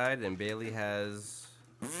Richie are tied, and Bailey has...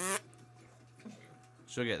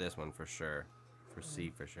 She'll get this one for sure. For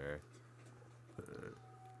C for sure.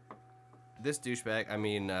 This douchebag,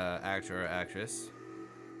 actor or actress.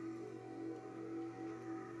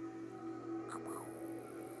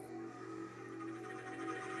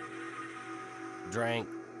 Drank.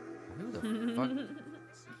 Who the fuck?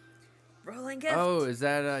 Rolling gift. Oh, is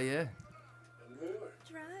that, yeah?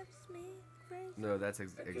 Drives me crazy. No, that's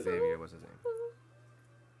Xavier. What's his name?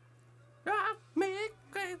 Drive me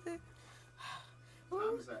crazy.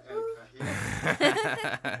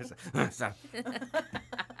 Stop.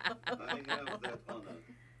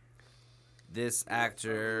 This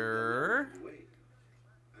actor,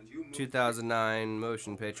 2009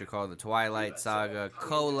 motion picture called The Twilight Saga: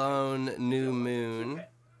 New Moon.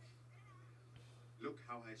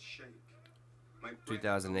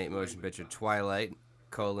 2008 motion picture Twilight: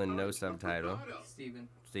 no subtitle. Steven.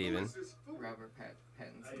 Steven. Robert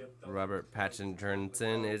Pattinson. Robert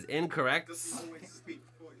Pattinson is incorrect.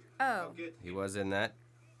 Oh. He was in that.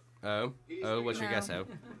 Oh, what's your No. guess? Oh,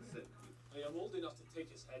 I am old enough to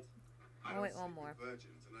take his head. I'll wait one more.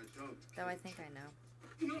 Though I think I know.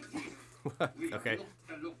 okay.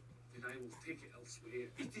 Alone, and I will take it elsewhere.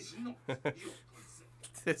 It is not your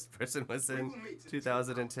consent. This person was in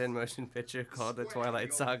 2010 motion picture called The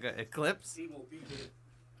Twilight Saga: Eclipse. He will be here.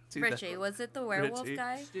 Richie, was it the werewolf Richie.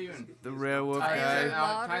 guy? Steven. The werewolf Tyler guy.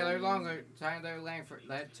 Lautner. Tyler Longer. Tyler Langford.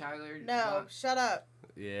 That Tyler. No, shut up.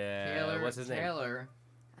 Yeah. Taylor. What's his name? Taylor.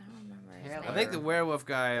 I don't remember his Taylor. I name. think the werewolf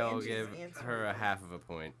guy, I'll Angie's give answer. her a half of a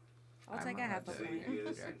point. I'll take a half a point.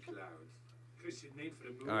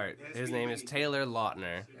 All right, his name is Taylor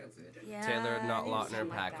Lautner. That's it. Yeah. Taylor, not I think Lautner, something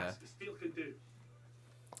like Paka.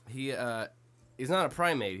 that. He's not a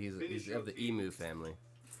primate. He's of the emu family.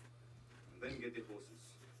 Then get the horses.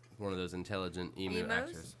 One of those intelligent emu Emos?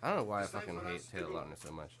 actors. I don't know why I fucking hate Taylor Lautner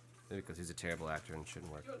so much. Maybe because he's a terrible actor and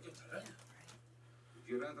shouldn't work.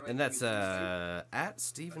 And that's at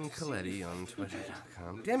Stephen Coletti on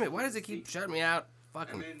Twitter.com. Damn it! Why does it keep shutting me out?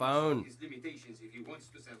 Fucking phone. His limitations if he wants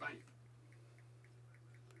to survive.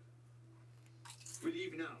 We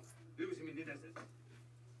leave now. Lose him in the desert.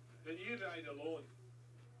 Then you ride alone.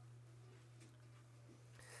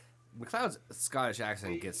 McLeod's Scottish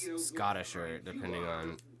accent gets Scottisher depending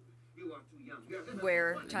on. You are too young. You have never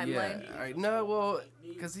Where fought. timeline? Yeah, alright, no, well,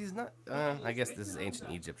 because he's not. I guess this is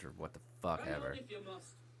ancient Egypt or what the fuck ever.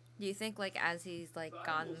 Do you think like as he's like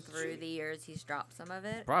gone through the years, he's dropped some of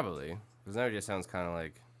it? Probably. Because now it just sounds kind of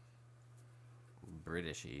like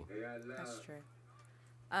Britishy. That's true.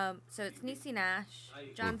 So it's Niecy Nash,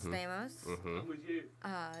 John Mhm. Stamos, Mm-hmm. I'm with you.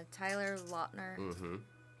 Tyler Lautner, Mm-hmm.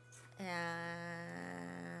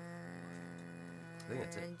 think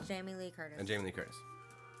that's it. and Jamie Lee Curtis. And Jamie Lee Curtis.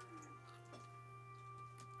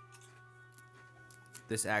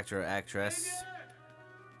 This actor or actress,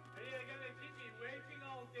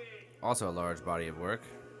 also a large body of work.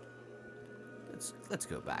 Let's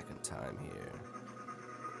go back in time here.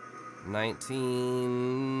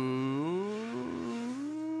 19.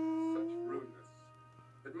 Such rudeness.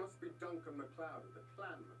 It must be Duncan MacLeod of the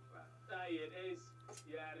Clan MacLeod. Aye, it is.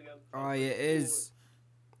 Oh, yeah, it is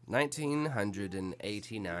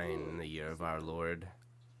 1989, the year of our Lord.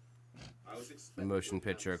 I was A expecting motion you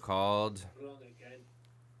picture announced. called Wrong again.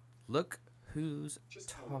 Look Who's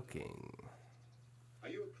Talking. Are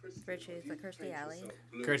you a Christian? Richie, or is do you it Kirstie paint Alley? yourself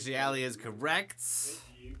blue? Kirstie Alley is correct.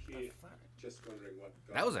 You kid. Just wondering what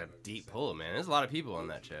That was a God deep said. pull, man. There's a lot of people on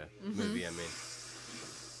that show. Movie, I mean.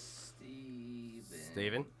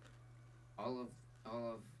 Steven? All of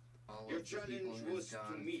Your the people challenge who've was to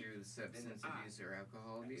gone me, through substance and I abuse or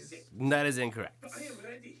alcohol abuse. That is incorrect. I am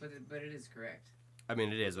ready. But it is correct. I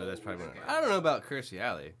mean, it is, but that's probably one. I don't know about Kirstie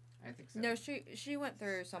Alley. I think so. No, she went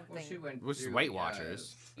through something. Well, she went Which is through, Weight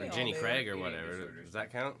Watchers. They Or all Jenny do. Craig or Eating whatever. disorders. Does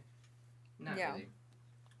that count? Not Yeah. really.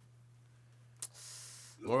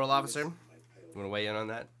 Moral officer? You want to weigh in on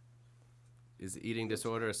that? Is eating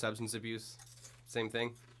disorder or substance abuse same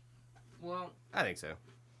thing? Well, I think so.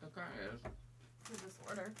 it kind of is.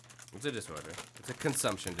 Disorder. It's a disorder. It's a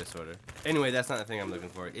consumption disorder. Anyway, that's not the thing I'm looking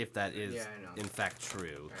for, if that is Yeah, I know. in fact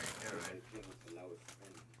true. Alright, alright.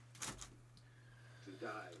 To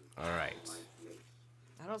die. Alright.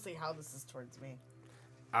 I don't see how this is towards me.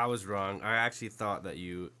 I was wrong. I actually thought that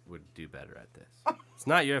you would do better at this. It's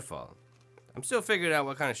not your fault. I'm still figuring out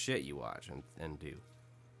what kind of shit you watch and do.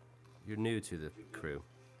 You're new to the crew.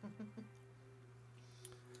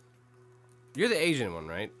 You're the Asian one,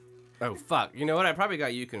 right? Oh, fuck. You know what? I probably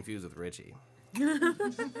got you confused with Richie.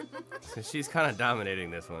 She's kind of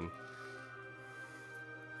dominating this one.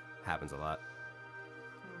 Happens a lot.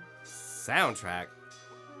 Soundtrack?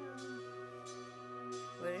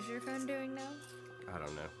 What is your phone doing now? I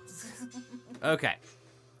don't know. Okay.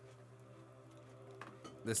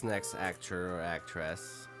 This next actor or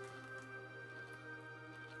actress.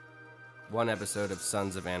 One episode of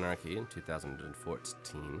Sons of Anarchy in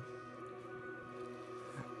 2014.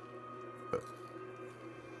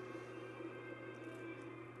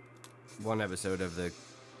 One episode of the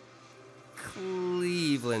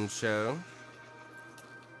Cleveland Show.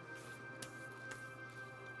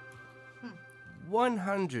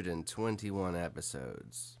 121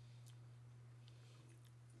 episodes.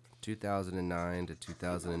 2009 to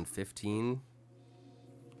 2015.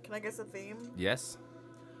 Can I guess a theme? Yes?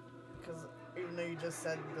 Because even though you just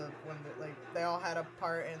said the one that like they all had a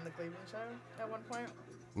part in the Cleveland show at one point.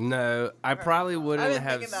 No, I probably wouldn't been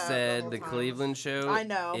have thinking that the said whole the time. Cleveland Show. I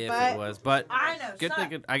know, if but- it was, but I know. good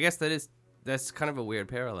thing. I guess that's kind of a weird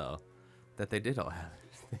parallel that they did all have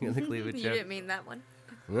thing in the Cleveland You Show. didn't mean that one.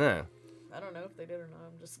 Yeah, I don't know if they did or not.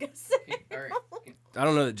 I'm just guessing. Alright. I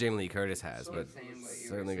don't know that Jamie Lee Curtis has, So but it's saying what you were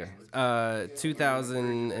certainly good. saying.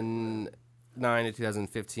 2009 to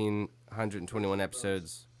 2015, 121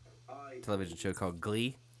 episodes. Television show called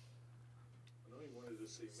Glee.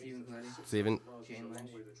 Stephen Clady? Steven? Jane Lynch?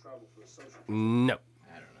 No.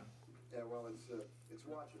 I don't know. Yeah, well, it's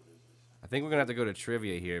watching business. I think we're gonna have to go to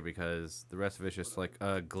trivia here because the rest of it's just like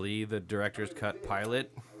Glee, the director's cut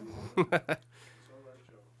pilot.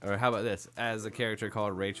 Or how about this? As a character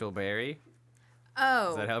called Rachel Berry. Oh.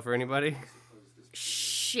 Does that help for anybody?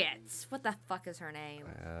 Shh. Shit. What the fuck is her name?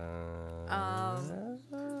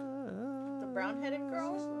 The brown-headed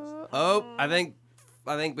girl? Oh, I think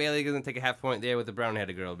Bailey is gonna take a half point there with the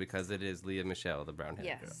brown-headed girl because it is Leah Michelle, the brown-headed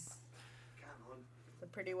girl. Yes. The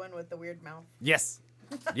pretty one with the weird mouth. Yes.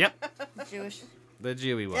 Yep. Jewish. The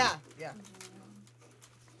Jewy one. Yeah, yeah.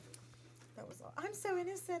 That was all. I'm so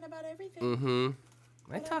innocent about everything. Mm-hmm.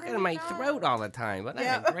 I talk in my throat all the time, but I'm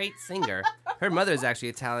Yeah. a great singer. Her mother is actually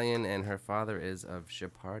Italian, and her father is of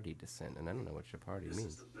Sephardi descent, and I don't know what Sephardi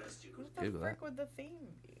means. What the Google frick that. would the theme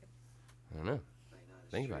be? I don't know.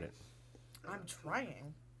 Think about it. I'm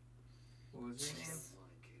trying. What was her name?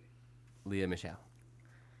 Leah Michelle.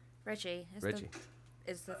 Richie. Richie.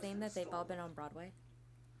 Is the theme that they've all been on Broadway?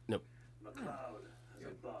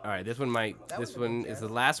 All right, this one might. That This would've been one is the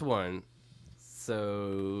last one.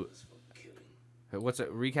 So, what's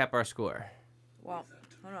it? Recap our score. Well,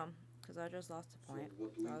 hold on, because I just lost a point.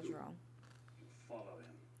 I was wrong.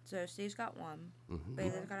 So Steve's got 1. Mm-hmm.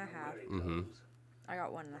 Bailey's got a half. Mm-hmm. I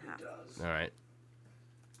got 1.5. All right.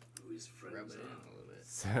 Rub it in a little bit.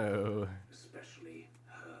 So,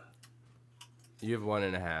 you have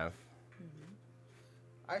 1.5.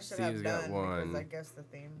 I should Steve's have got done one. because I guessed the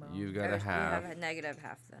theme wrong. You've got a You have half. a negative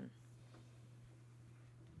half then.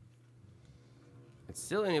 It's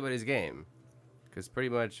still anybody's game, because pretty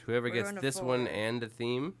much whoever We're gets going to this one 4. and the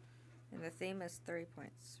theme And the theme is 3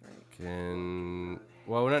 points, right? can.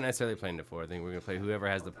 Well, we're not necessarily playing to 4. I think we're gonna play whoever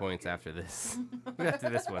has the points after this. After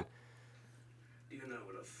this one. Do you know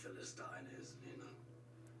what a Philistine is, Nina?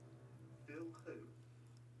 Bill who?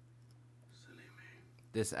 Silly me.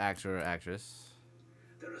 This actor or actress.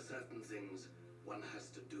 There are certain things one has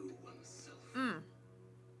to do oneself. Hmm.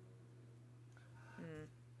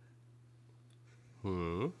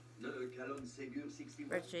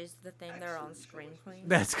 Richie's the thing they're on Scream Queen.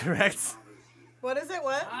 That's correct. What is it?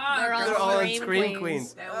 What? They're on They're all in Scream Scream Queens.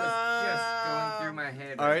 Queens. That was just going through my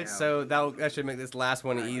head. All right, now. so that should make this last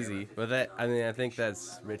one easy. But I think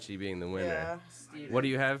that's Richie being the winner. Yeah. Steven. What do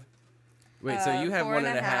you have? Wait, so you have 1.5.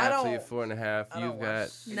 4.5. I So don't- you have 4.5. I You've don't got.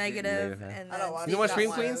 watch- Negative, Negative. and I then don't watch You don't watch that Scream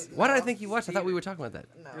one. Queens? Why did I think you watched? I thought we were talking about that.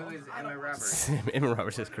 No. Who is Emma Roberts? Emma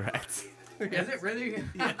Roberts is correct. Is it really?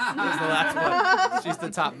 That's the last one. She's the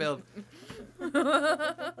top build. I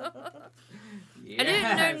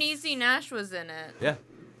didn't know Niecy Nash was in it. Yeah.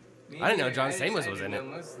 I didn't know John Stamos was in it.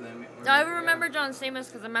 I remember John Stamos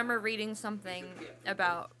because I remember reading something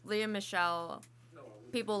about Leah Michelle,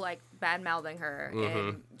 people like bad mouthing her,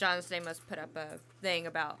 and John Stamos put up a thing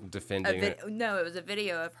about Defending it. No, it was a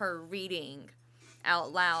video of her reading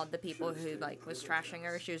out loud the people who like was trashing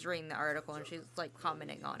her. She was reading the article and she was like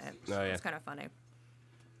commenting on it. Oh, yeah. It's kind of funny.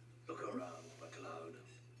 Look around, McLeod.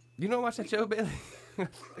 You don't watch that show, Bailey? I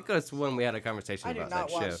think that's one we had a conversation I do about not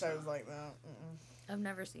that watch show. shows like that. Mm-mm. I've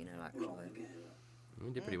never seen it actually.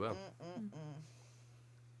 We did pretty well.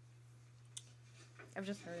 I've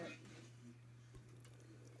just heard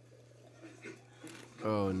it.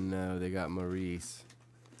 Oh no, they got Maurice.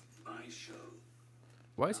 My show.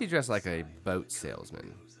 Why is he dressed like a boat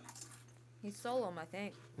salesman? He's Solom, I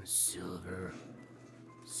think. Silver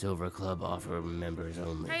Club offer members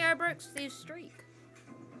only. Hey, I broke Steve's streak.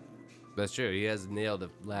 That's true. He has nailed the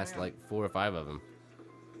last like 4 or 5 of them.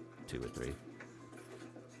 2 or 3.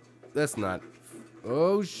 That's not.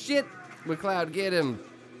 Oh shit! McLeod, get him.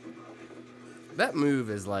 That move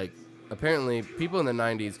is like. Apparently, people in the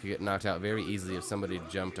 90s could get knocked out very easily if somebody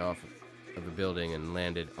jumped off of a building and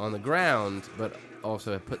landed on the ground, but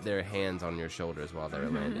also put their hands on your shoulders while they were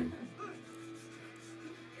landing.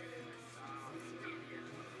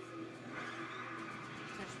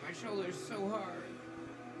 Touched my shoulders so hard.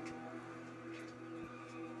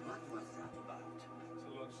 What was that about? It's a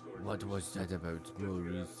long story. What was that about,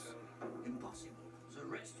 Maurice? Impossible. The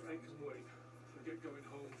restaurant can wait. Forget going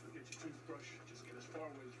home, forget your toothbrush. Just get as far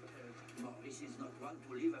away as you can. Maurice is not one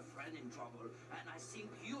to leave a friend in trouble, and I think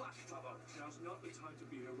you have trouble. Now's not the time to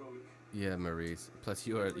be heroic. Yeah, Maurice. Plus,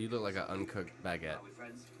 you look like an uncooked baguette. Are we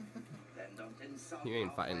friends? Then don't insult You ain't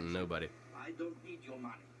our fighting friendship. nobody. I don't need your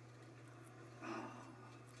money. Ha.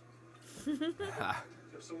 You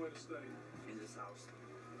have somewhere to stay. In this house.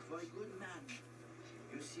 For a good man,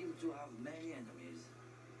 you seem to have many enemies.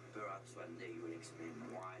 Perhaps one day you will explain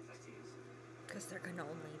why that is. Because there can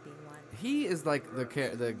only be one. He is like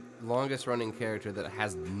the longest running character that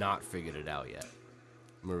has not figured it out yet.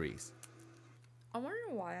 Maurice. I wonder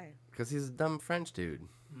why. Because he's a dumb French dude.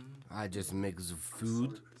 I just make the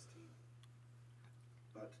food.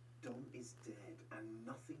 But Dom is dead, and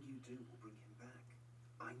nothing you do will bring him back.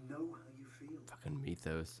 I know how you feel. Fucking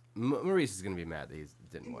Mythos. Maurice is going to be mad that he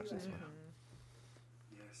didn't watch this one.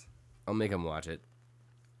 Yes, I'll make him watch it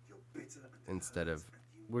you're bitter and instead of hurt, and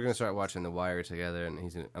we're gonna start watching The Wire together, and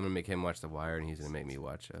I'm gonna make him watch The Wire, and he's gonna make me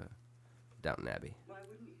watch Downton Abbey. Why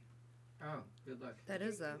wouldn't you? Oh, good luck. That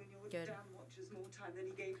is though You and your good. damn watchers more time than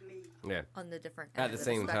he gave me. Yeah. On the different At the ends of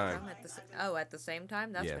same time. spectrum, at the same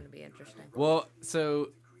time. That's Yeah. going to be interesting. Well, so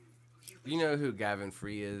you know who Gavin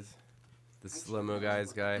Free is, the slow-mo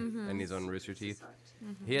guys guy, and he's on Rooster Teeth.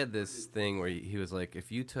 He had this thing where he was like,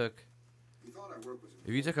 if you took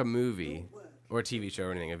a movie or a TV show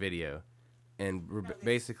or anything, a video, and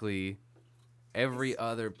basically every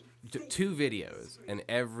other two videos and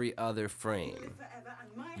every other frame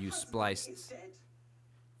you spliced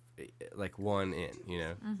like one in, you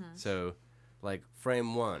know? So like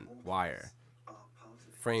frame 1, Wire.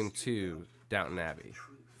 Frame 2, Downton Abbey.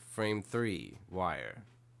 Frame 3, Wire.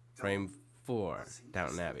 Frame 4,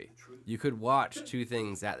 Downton Abbey. You could watch two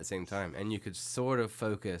things at the same time, and you could sort of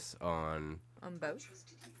focus on... On both?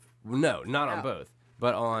 No, not on Oh. both,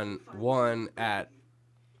 but on one at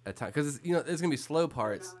a time. Because, you know, there's going to be slow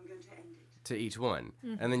parts to each one.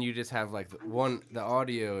 And then you just have, like, the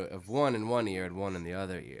audio of one in one ear and one in the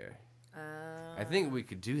other ear. I think we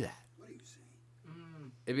could do that.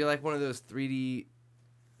 It'd be like one of those 3D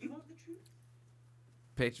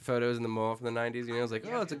picture photos in the mall from the 90s, you know? It's like,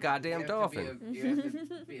 oh, it's a goddamn dolphin. You have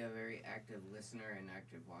to be a very active listener and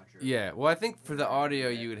active watcher. Yeah, well, I think for the audio,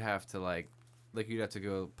 you would have to, like you'd have to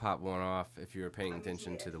go pop one off if you were paying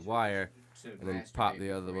attention to The Wire, To and then pop masturbate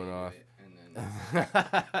the other before one you do off. it, and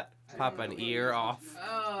then... Pop an ear off.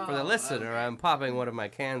 Oh, For the listener, I'm popping one of my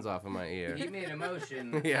cans off of my ear. He made a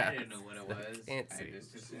motion. Yeah. I didn't know what it was. Can't I see.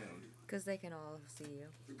 just assumed. Because they can all see you.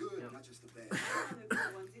 The good, not just the bad.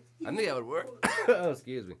 I think that would work. Oh,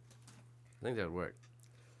 excuse me. I think that would work.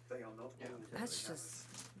 They are not Yeah. all That's just...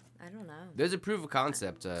 I don't know. There's a proof of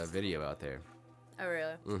concept video out there. Oh,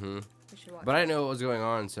 really? Mm-hmm. We should watch But I didn't know what was going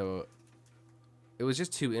on, so it was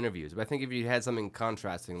just 2 interviews. But I think if you had something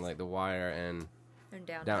contrasting like The Wire and And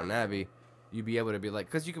Downton Abbey, you'd be able to be like,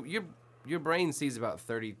 because your brain sees about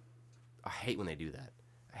 30. I hate when they do that.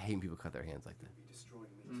 I hate when people cut their hands like that. be destroying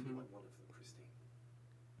me too, like one of them, Christine.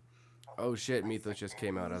 Oh shit, Mythos just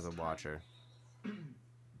came out as a watcher.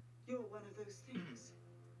 You're one of those things.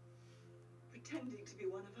 Pretending to be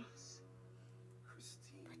one of us.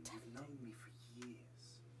 Christine, you've known me for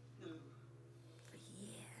years. No. For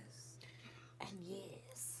years. And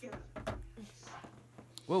years. Get up.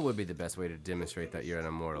 What would be the best way to demonstrate that you're an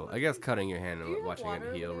immortal? I guess cutting your hand Do you and have watching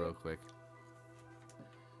water it heal over there? real quick.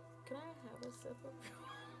 Can I have a sip of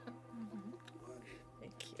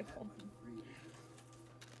Thank you.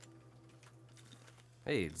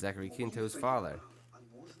 Hey, it's Zachary Quinto's father. I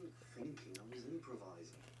wasn't thinking, I was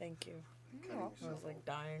improvising. Thank you. Cutting I yourself was like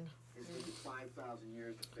dying. It's taken 5,000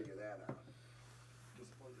 years to figure that out.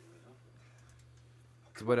 Disappointingly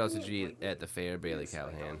enough. So what else did you eat at the fair, Bailey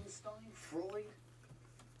Callahan? Einstein, Freud,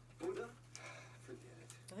 Buddha. Forget it.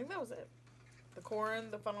 I think that was it. The corn,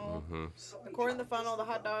 the funnel, Mm-hmm. the corn, the funnel, the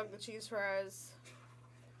hot dog, the cheese fries,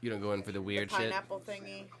 You don't go in for the the weird shit? pineapple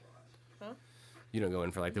thingy. You don't go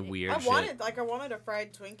in for like the weird I shit? wanted a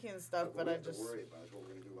fried Twinkie and stuff, but I just Worry about is what we're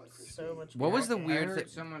gonna do like so much. What was the packing. weird I heard thing?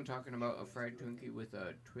 someone talking about a fried Twinkie with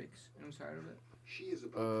a Twix inside of it. She is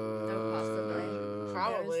about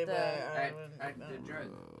Probably, There's but I At wouldn't the know. drug.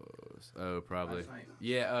 Oh, probably. Last night.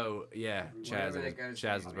 Yeah, oh, yeah. Chaz Whatever and that guy's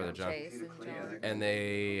Chaz's name brother is. John. Chase and John. And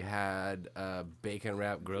they had a bacon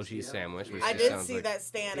wrapped grilled cheese sandwich, which I just did sounds see like... that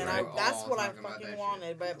stand, and They were that's all what I talking about fucking that shit.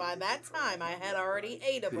 wanted. But by that time, I had already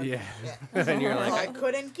ate them. Yeah. And you're So I like,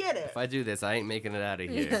 couldn't get it. if I do this, I ain't making it out of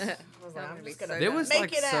here. I was like, It's I'm gonna just be gonna so There was make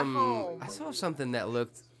like it at some... home. I saw something that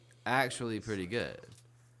looked actually pretty good.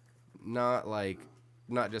 Not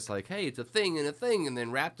just like, hey, it's a thing and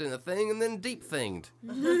then wrapped in a thing and then deep thinged.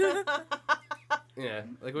 Yeah,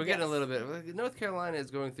 like we're getting a little bit. North Carolina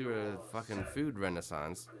is going through a fucking food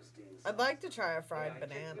renaissance. I'd like to try a fried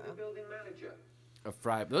banana. building manager. A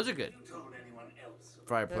fried, those are good. Told anyone else.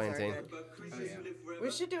 Fried Those are plantain, good. But creatures who live forever.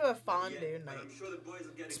 We should do a fondue night. I'm sure the boys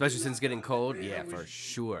will get it. especially since it's getting cold. Yeah, for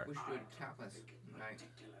sure. We should do a tapas night.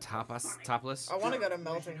 Topless. I want to go to We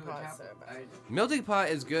Melting should do a Pot tap- so bad. I- Melting pot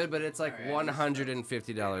is good, but it's like Alright.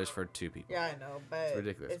 $150 for 2 people. Yeah, I know, but It's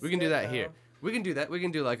ridiculous. it's We can do good, that here. though. We can do that. We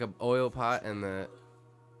can do like a oil pot and a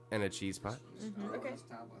cheese pot. Okay. It's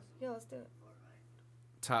tapas. Yeah, let's do it.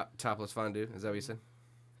 Topless fondue. Is that what you said?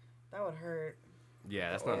 That would hurt.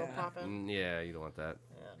 Yeah, that's Oil not. popping. Yeah, you don't want that.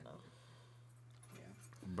 Yeah, no.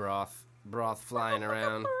 Broth flying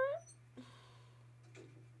around.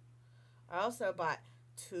 I also bought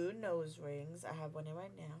 2 nose rings. I have one in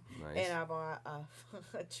right now. Nice. And I bought a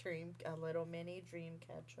little mini dream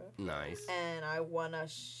catcher. Nice. And I won a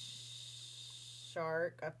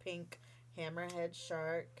shark, a pink hammerhead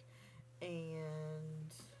shark.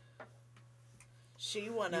 And she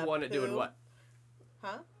won You a want to do poo. what?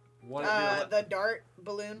 Huh? Want to do what? The dart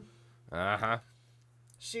balloon. Uh-huh.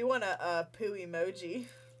 She won a poo emoji.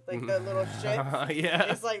 Like the little shit.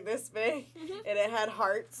 Yeah. It's like this big. And it had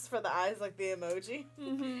hearts for the eyes like the emoji.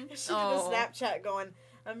 Mm-hmm. She did a Oh. Snapchat going,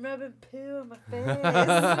 I'm rubbing poo on my face.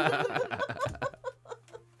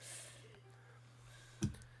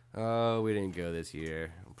 Oh, we didn't go this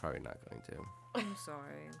year. I'm probably not going to. I'm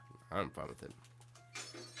sorry. I'm fine with it.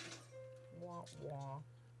 Wah, wah.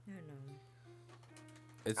 I know.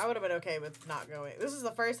 It's I would have been okay with not going. This is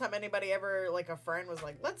the first time anybody ever, like a friend was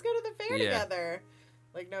like, let's go to the fair Yeah. together.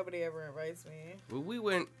 Like nobody ever invites me.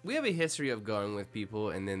 well, we have a history of going with people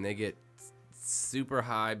and then they get super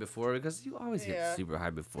high before, because you always Yeah. get super high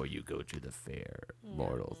before you go to the fair,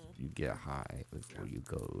 mortals. You get high before you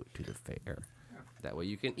go to the fair. That way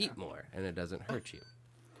you can eat more and it doesn't hurt you.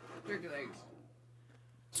 Turkey legs.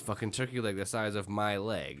 It's fucking turkey leg the size of my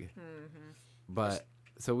leg. But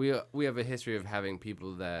so we have a history of having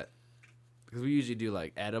people that, because we usually do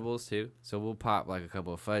like edibles too. So we'll pop like a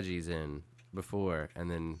couple of fudgies in before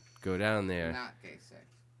and then go down there. Not gay sex.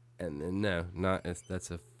 And then no, not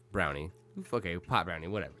that's a brownie. Okay, pot brownie,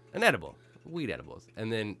 whatever. An edible, weed edibles,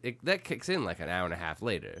 and then that kicks in like an hour and a half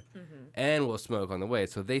later, and we'll smoke on the way.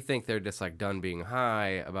 So they think they're just like done being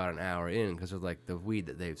high about an hour in, because of like the weed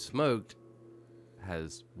that they've smoked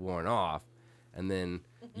has worn off, and then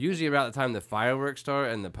usually about the time the fireworks start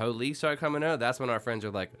and the police start coming out, that's when our friends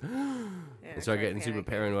are like, and start getting super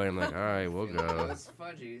paranoid. I'm like, all right, we'll go. Those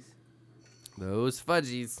fudgies. Those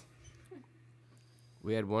fudgies.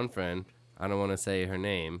 We had one friend. I don't want to say her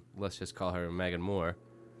name. Let's just call her Megan Moore.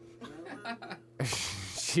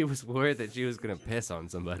 She was worried that she was gonna piss on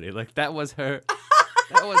somebody. Like that was her.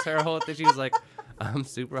 That was her whole thing. She was like, "I'm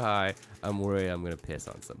super high. I'm worried I'm gonna piss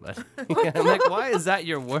on somebody." I'm like, "Why is that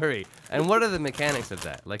your worry? And what are the mechanics of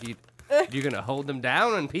that? Like you're gonna hold them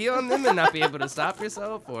down and pee on them and not be able to stop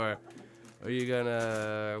yourself, or are you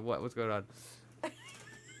gonna what's going on?"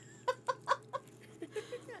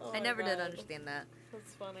 Oh I my never did God. understand that.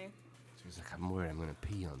 That's funny. She was like, "I'm worried I'm gonna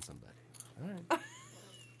pee on somebody." All right.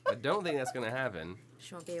 I don't think that's gonna happen.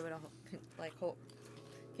 She won't be able to hold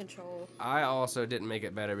control. I also didn't make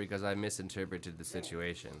it better because I misinterpreted the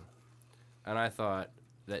situation. And I thought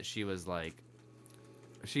that she was like,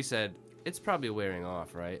 she said, "It's probably wearing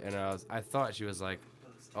off, right?" And I thought she was like,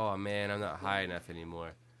 "Oh man, I'm not high enough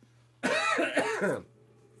anymore." And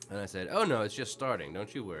I said, "Oh no, it's just starting.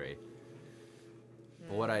 Don't you worry."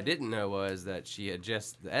 But what I didn't know was that the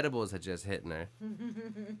edibles had just hit her.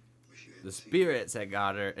 The spirits had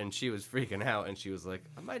got her, and she was freaking out, and she was like,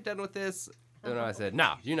 "Am I done with this?" And I said,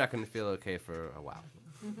 "No, you're not going to feel okay for a while."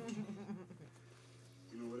 You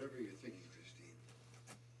know, whatever you're thinking, Christine,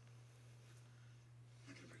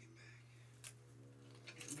 I'm not gonna bring him back.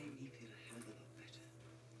 It made me feel a hell of a lot better.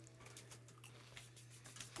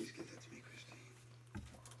 Please give that to me, Christine.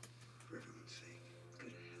 For everyone's sake.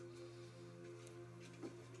 Good hell.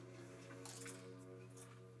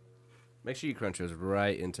 Make sure you crunch those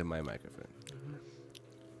right into my microphone.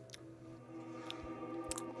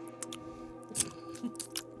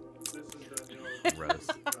 Gross.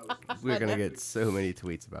 We're gonna get so many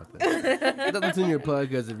tweets about that. Nothing's in your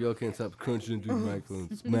podcast if y'all can't stop crunching into the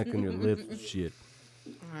microphone, smacking your lips and shit.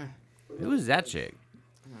 Who is that chick?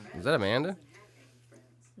 Is that Amanda?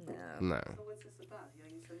 No. No. So what's this about? You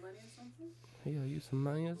owe you some money or something? Hey, are you some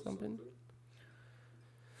money or something?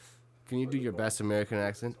 Can you do your best American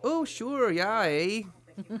accent? Oh, sure, yeah, eh?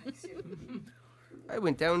 I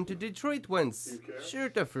went down to Detroit once. Sure,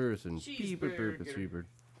 the first and Cheeseburger.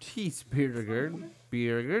 Cheeseburger.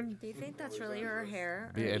 Burger. Do you think that's really her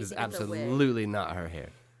hair? or Yeah, do it you is think it's a wig? absolutely not her hair.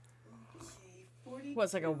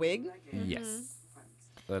 What's like a wig? Yes.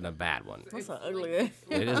 And a bad one. That's an ugly.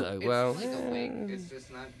 It is, It's well, like a wig. It's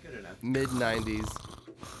just not good enough. mid 90s.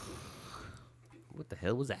 What the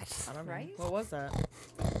hell was that? I don't know. Right? What was that?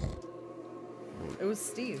 It was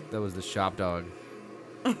Steve. That was the shop dog.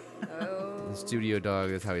 Oh. The studio dog,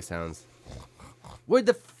 that's how he sounds. Where'd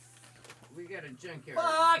the We got a junkyard.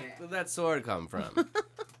 fuck cat. did that sword come from?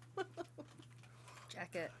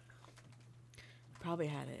 Jacket. Probably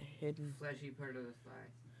had it hidden. Fleshy part of the thigh.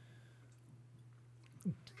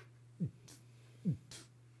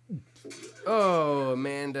 Oh,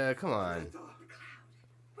 Amanda, come on.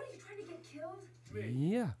 What are you trying to get killed?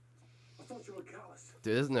 Yeah. I thought you were callous.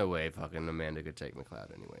 Dude, there's no way fucking Amanda could take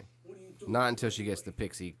McLeod anyway. What are you doing? Not until she gets the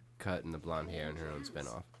pixie cut and the blonde hair and her own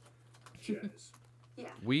spinoff. Jazz. Yeah.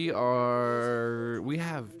 We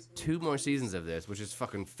have 2 more seasons of this, which is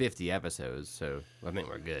fucking 50 episodes, so I think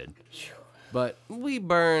we're good. But we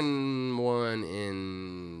burn one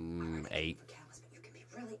in 8.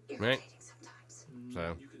 Right?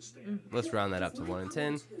 So let's round that up to 1 in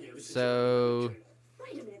 10. So,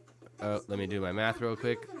 let me do my math real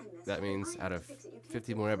quick. That means out of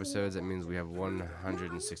 50 more episodes, that means we have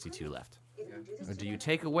 162 left. Do you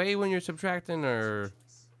take away when you're subtracting, or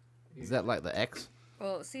is that like the X?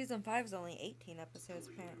 Well, season 5 is only 18 episodes,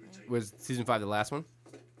 apparently. Was season 5 the last one?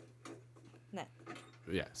 No.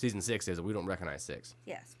 Yeah, season 6 is. We don't recognize 6.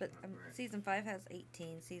 Yes, but season 5 has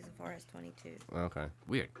 18, season 4 has 22. Okay,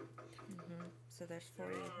 weird. So there's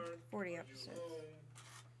 40 episodes.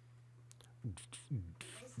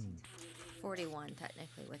 41,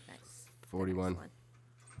 technically, with next. 41.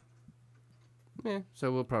 Yeah,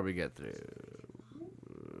 so we'll probably get through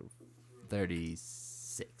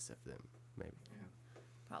 36 of them, maybe.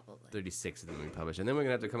 Probably. 36 of them we publish. And then we're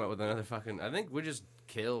going to have to come up with another fucking... I think we just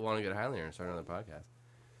kill Wanna Get Highlander and start another podcast.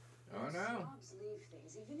 Oh no. Dogs leave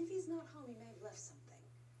things. Even if he's not home, he may have left something.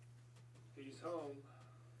 He's home.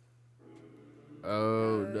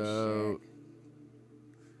 Oh, no. Shit.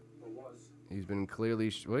 Or was. He's been clearly...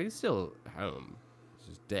 well, he's still home. He's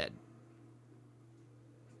just dead.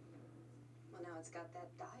 Well, now it's got that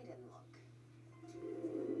dyed-in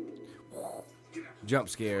look. Jump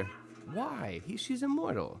scare. Why? She's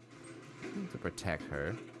immortal. We need to protect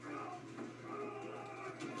her.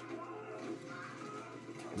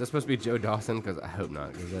 Is that supposed to be Joe Dawson? Because I hope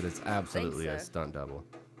not, because that is absolutely a so. stunt double.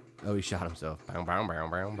 Oh, he shot himself. Bow, bow, bow,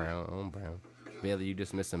 bow, bow, bow. Bailey, you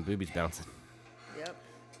just missed some boobies bouncing. Yep.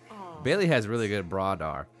 Bailey has really good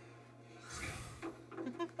bra-dar.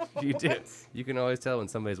 You do. You can always tell when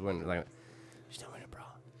somebody's wearing, like, she's not wearing a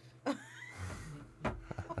bra.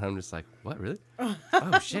 I'm just like, what, really?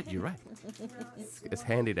 Oh, shit, you're right. It's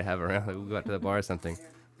handy to have around. Like, we'll go out to the bar or something.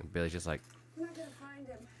 And Bailey's just like, We're not gonna find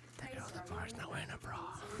him. that girl at the bar's not wearing a bra.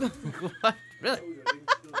 What? Really?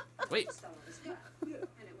 Wait. And it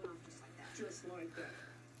went off just like that. Just like that.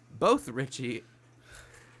 Both Richie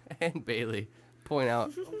and Bailey point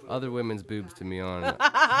out other women's boobs to me on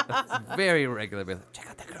a very regular basis. Check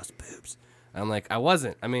out that girl's boobs. I'm like, I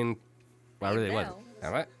wasn't. I mean, well, I really wasn't.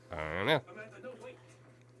 Am I? I don't know. Amanda, no, wait.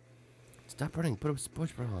 Stop running. Put a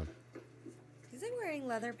sports bra on. Is he wearing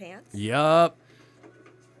leather pants? Yup.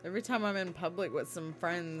 Every time I'm in public with some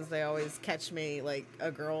friends, they always catch me, like, a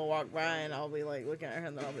girl will walk by and I'll be, like, looking at her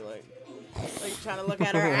and then I'll be, like trying to look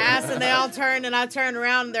at her ass and they all turn and I turn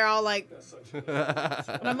around and they're all, like,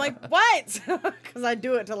 and I'm like, what? Because I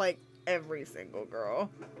do it to, like, every single girl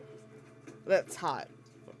that's hot.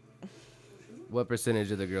 What percentage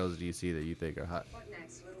of the girls do you see that you think are hot? What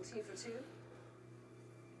next? Little tea for two?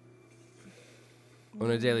 On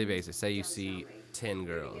a daily basis, say you see 10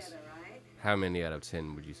 girls. Together, right? How many out of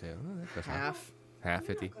 10 would you say? Oh, that's hot. Half. Half,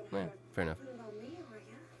 50? Yeah, fair enough. What about me, are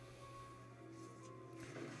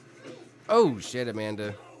ya? Oh, shit,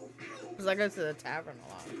 Amanda. Because I go to the tavern a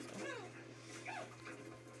lot. So.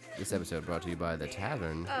 This episode brought to you by The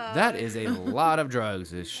Tavern. That is a lot of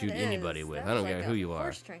drugs to shoot It anybody is. with. That's I don't like care a who you are.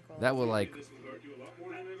 horse tranquilizer. That will, like... This will hurt you a lot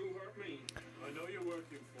more than it'll hurt me. I know you're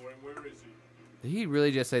working for him. Where is he? Did he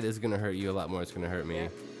really just say this is going to hurt you a lot more than it's going to hurt me?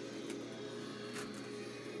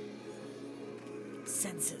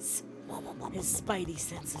 Senses. His spidey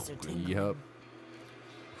senses are tingling. Yup.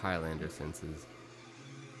 Highlander senses.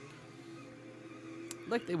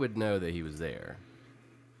 Like they would know that he was there.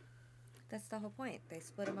 That's the whole point. They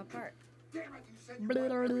split him apart. Damn it, you said you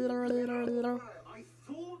weren't ready. I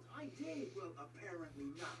thought I did. Well, apparently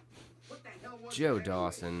not. What the hell was Joe that?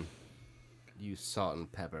 Dawson. You salt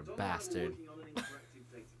and pepper Don't bastard. working on an interactive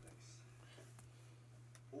database.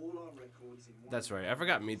 All our records in one That's right. I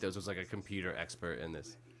forgot Mythos was like a computer expert in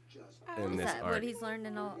this. just In Is this that art. what he's learned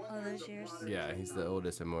in all those years? Yeah, he's the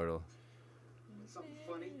oldest immortal. something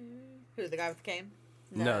funny. Who, the guy with the cane?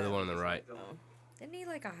 No, the one on the right. Isn't he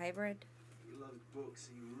like a hybrid? You love books,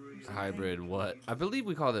 you really Hybrid what? I believe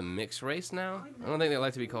we call them mixed race now. I don't think they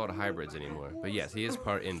like to be called hybrids anymore. But yes, he is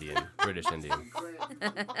part Indian. British Indian. But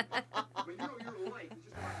you know you're right.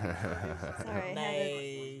 Just Sorry, I had a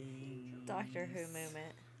Nice. Doctor Who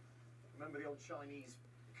moment. remember the old Chinese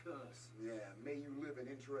curse. Yeah, may you live in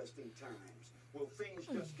interesting times. Well, things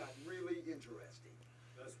just got really interesting.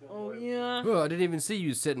 That's one Oh, way of yeah. Oh, I didn't even see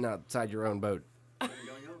you sitting outside your own boat. going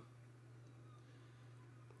on.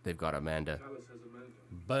 They've got Amanda. Alice has Amanda.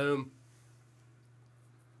 Boom.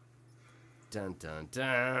 Dun dun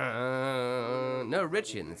dun. No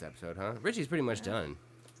Richie in this episode, huh? Richie's pretty much done,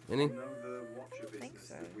 isn't he? You know the watcher think business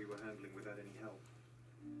so. that we were handling without any help.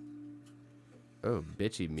 Oh,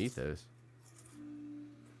 bitchy Mythos.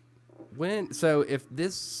 When so if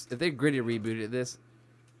they gritty rebooted this,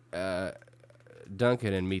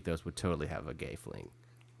 Duncan and Mythos would totally have a gay fling.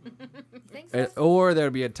 You think so? Or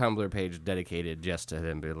there'd be a Tumblr page dedicated just to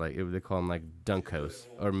them. But like, they call him like Dunkos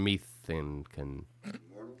or Methan.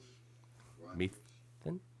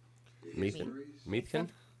 Methan? Methan?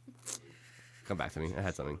 Come back to me. I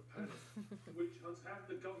had something. Witch hunts, half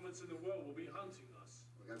the governments in the world will be hunting us.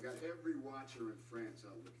 Look, I've got every watcher in France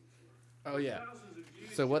out looking for. Oh, yeah.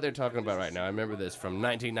 So what they're talking about right now, I remember this from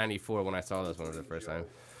 1994 when I saw this one for the first time.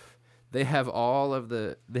 They have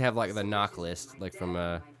they have like the knock list, like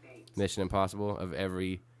from Mission Impossible, of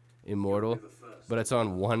every immortal, but it's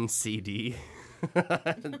on one CD.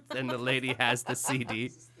 And the lady has the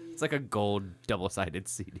CD. It's like a gold double-sided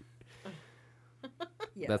CD.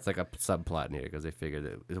 Yeah. That's like a subplot in here because they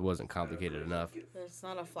figured it wasn't complicated enough. There's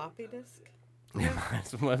not a floppy disk.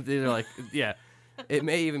 They're like, yeah. It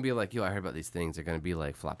may even be like, yo, I heard about these things. They're going to be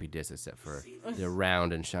like floppy disks, except for they're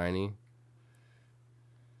round and shiny.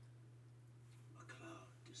 A cloud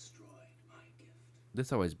destroyed my gift.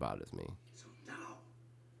 This always bothers me. So now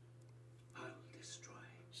I'll destroy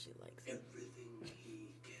She likes it. everything he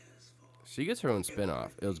cares for. She gets her own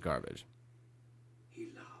spin-off. It was garbage. He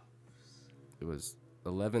loves. It was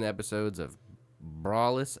 11 episodes of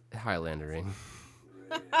brawless Highlandering.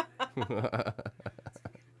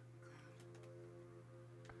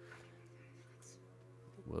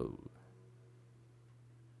 Whoa.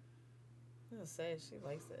 I was gonna say she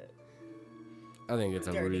likes it. I think it's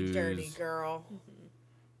a ruse. Dirty girl.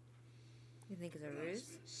 You think it's a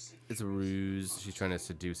ruse? It's a ruse. She's trying to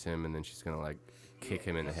seduce him, and then she's gonna like kick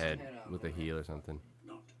him in the head with a heel or something.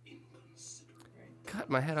 Not inconsiderate. Cut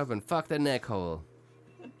my head open. Fuck the neck hole.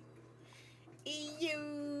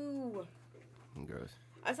 Ew. Gross.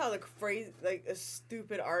 I saw a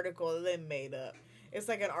stupid article that they made up. It's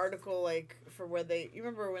like an article like for where you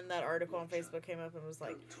remember when that article on Facebook came up and was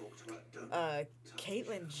like,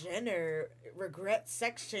 Caitlyn Jenner regrets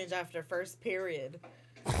sex change after first period.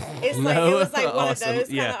 It's like it was like one Awesome. of those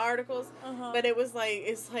kind Yeah. of articles, but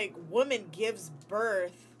it's like woman gives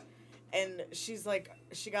birth, and she's like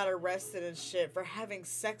she got arrested and shit for having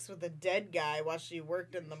sex with a dead guy while she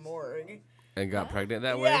worked in the morgue. And got pregnant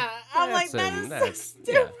that way? Yeah, I'm like that is so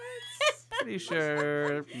stupid. Yeah. Pretty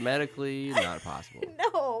sure medically not possible.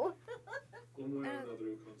 No. One way or another,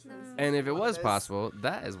 inconsequential. And if it was possible,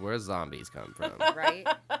 that is where zombies come from. Right?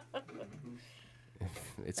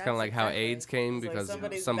 It's That's kind of like how exactly- AIDS came It's like because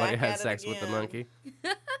somebody's somebody back had at it sex with the again. monkey.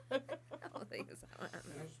 I don't think it's that one.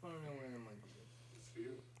 I just want to know where the monkey is.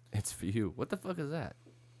 It's for you. What the fuck is that?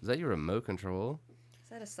 Is that your remote control? Is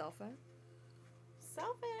that a cell phone?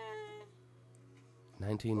 Selfie.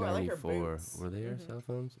 1994. boots. Were they her cell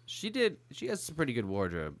phones? She has a pretty good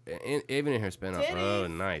wardrobe, even in her spin-off. Oh,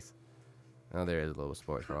 Titties. nice. Oh, there is a little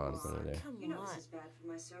sports bra over there. Come You know on. this is bad for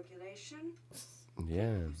my circulation.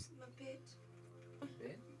 Yeah. Loosen a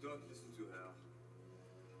bit. Don't listen to her.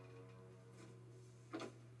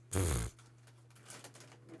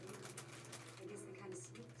 It is the kind of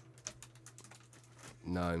sleep.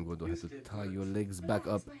 Now I'm going to have to tie your legs back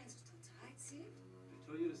up. My hands are still tight, see? I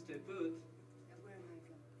told you to stay put. Where am I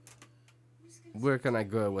going? I'm just gonna Where can I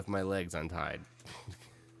go with my legs untied?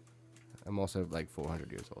 I'm also like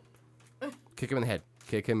 400 years old. Kick him in the head.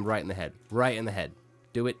 Kick him right in the head. Right in the head.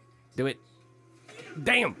 Do it. Do it.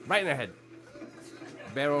 Damn! Right in the head.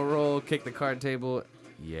 Barrel roll. Kick the card table.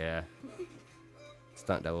 Yeah.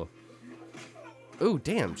 Stunt double. Ooh,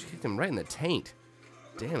 damn. She kicked him right in the taint.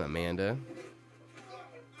 Damn, Amanda.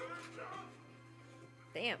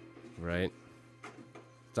 Damn. Right.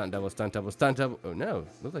 Stunt double, stunt double, stunt double. Oh, no.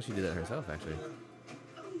 Looks like she did that herself, actually.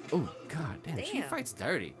 Oh, god damn. She Damn. fights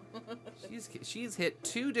dirty. She's hit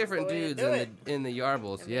 2 different Go ahead, dudes do in the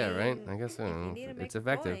Yarbles. I Yeah, right? mean, I guess so. if you need to make It's a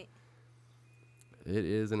effective. point. It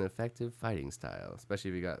is an effective fighting style, especially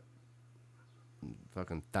if you got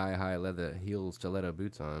fucking thigh-high leather heel stiletto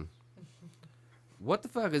boots on. What the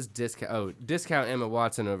fuck is discount? Oh, discount Emma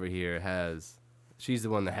Watson over here has. She's the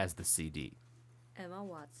one that has the CD. Emma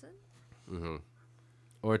Watson? Mm-hmm.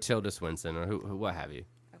 Or Tilda Swinton, or who what have you.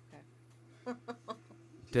 Okay.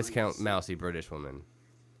 Discount mousy British woman.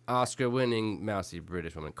 Oscar-winning mousy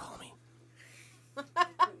British woman. Call me.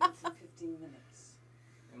 appointment in 15 minutes.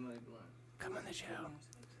 Emily Blunt. Come on the show.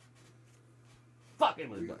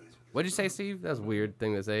 Fucking What'd you say, Steve? That was a weird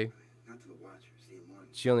thing to say. Not to the watchers. The immortals.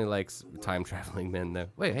 She only likes time-traveling men, though.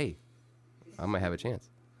 Wait, hey. I might have a chance.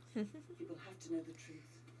 You will have to know the truth.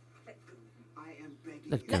 Let go. I am begging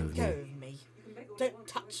Let you. go. Let go of me. You can beg all you Don't want,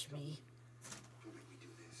 touch but me. Don't make me do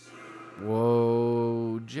this.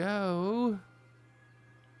 Whoa, Joe.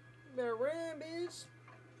 Better run, bitch.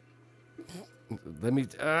 Let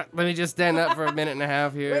me just stand up for a minute and a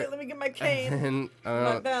half here. Wait, let me get my cane. And,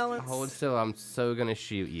 My balance. hold still. I'm so gonna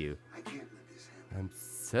shoot you. I can't let this happen. I'm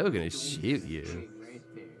so gonna shoot you. Right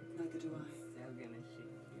there. Neither do I. So gonna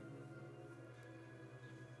shoot you.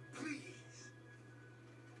 Please.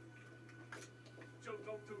 Joe,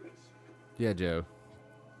 don't do this. Yeah, Joe.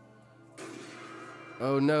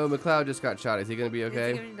 Oh no, McLeod just got shot. Is he gonna be Is he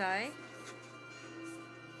okay? gonna die?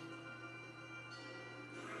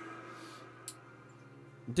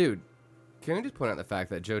 Dude, can we just point out the fact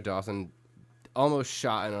that Joe Dawson almost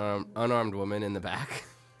shot an unarmed woman in the back?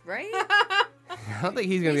 Right? I don't think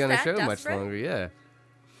he's gonna be He's on the that show much desperate? longer. Yeah.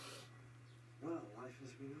 Well, life as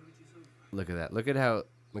we know it is over. Look at that. Look at how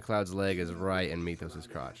McLeod's leg is right in Mythos'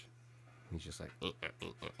 crotch. He's just like.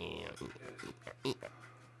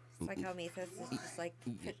 It's like how Mythos is just like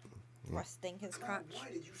thrusting his crotch Why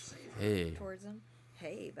did you say that? Hey. towards him.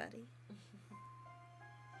 Hey, buddy.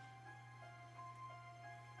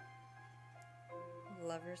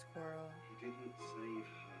 Lover's quarrel. He didn't save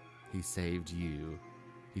her. He saved you.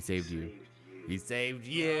 He saved you. Saved you. He saved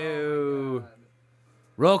you.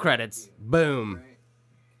 Roll credits. Boom. Right.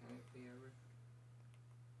 Can it be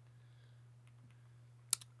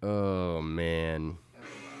over? Oh man.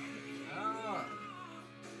 Oh,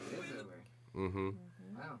 it is over. Mm-hmm.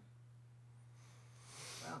 Wow.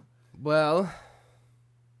 Wow. Well,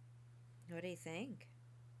 What do you think?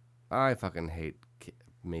 I fucking hate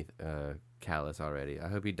Callus already. I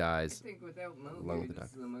hope he I dies. think without Mo, Along here, with the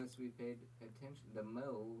this is the most we've paid attention. The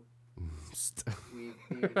Mo St- we've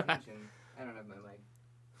paid attention. I don't have my mic.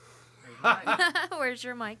 Where's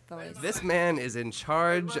your mic, boys? This man is in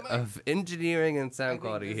charge Where's my mic? of engineering and I sound think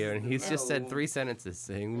quality this here, is and the he's just said Mo. 3 sentences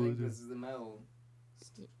I think saying. this is the Mo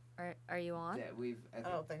Are you on? that we've. I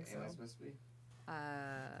don't think Am I so. supposed to be?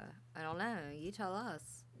 I don't know. You tell us.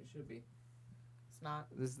 It should be. It's not.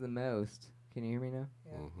 This is the most. Can you hear me now?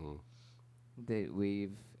 Yeah. Mm-hmm. That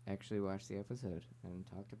we've actually watched the episode and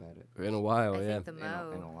talked about it. In a while, I yeah. think the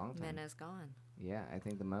In a long Mo time. man is gone. Yeah, I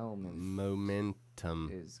think the moment Momentum.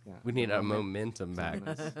 is gone. We The need our momentum back.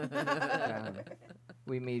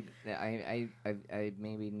 We made. I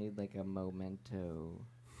maybe need like a memento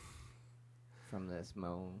from this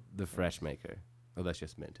Mo. The fresh maker. Oh, that's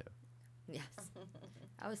just Mento. Yes.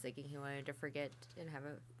 I was thinking he wanted to forget and have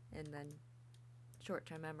a, and then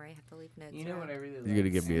short-term memory, have to leave notes. You know what I around. really like? You're gonna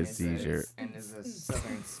give me a and it's seizure. And is a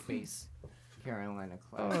Southern Space Carolina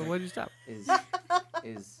cloud. Oh, why'd you stop?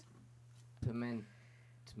 Is pimento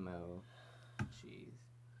cheese.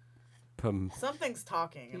 Something's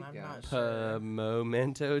talking, and Keep I'm going. not sure.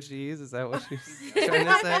 Memento cheese? Is that what she's trying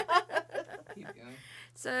to say? Keep going.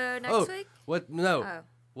 So next Oh, week. What? No. Oh.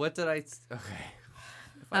 What did I? Okay.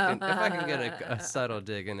 If I can get a subtle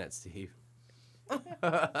dig in at Steve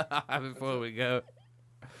before we go,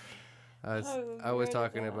 I was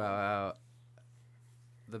talking about how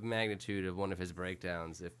the magnitude of one of his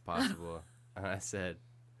breakdowns, if possible, and I said,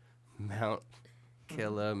 Mount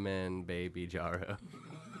Kilimanjaro.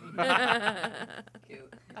 I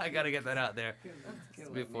gotta get that out there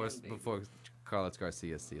before Carlos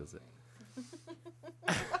Garcia steals it.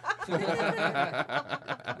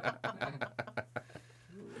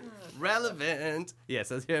 Relevant.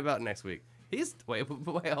 Yes, let's hear about next week. Wait,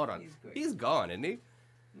 hold on. He's great. He's gone, isn't he?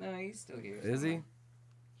 No, he's still here. Is he?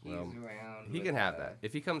 He's Well, around. He with, can have that.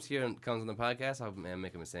 If he comes here and comes on the podcast, I'll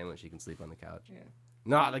make him a sandwich. He can sleep on the couch. Yeah.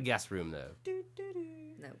 Not the guest room though.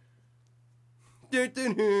 No.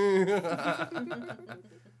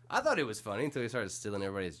 I thought it was funny until he started stealing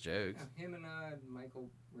everybody's jokes. Him and Michael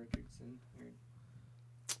Richardson.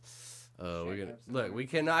 Oh, we're Shake gonna up some look. more. We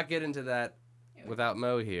cannot get into that Yeah, without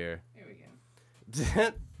Mo here. There we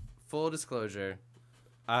go. Full disclosure,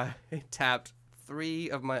 I tapped 3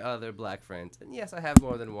 of my other black friends, and yes, I have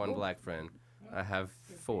more than one black friend. I have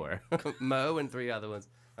 4, Mo and 3 other ones.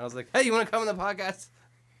 I was like, "Hey, you want to come on the podcast?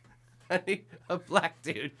 I need a black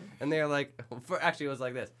dude." And they're like, actually, it was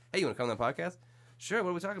like this: "Hey, you want to come on the podcast? Sure.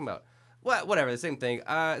 What are we talking about? What? Whatever. The same thing.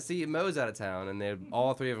 See, Mo's out of town, and they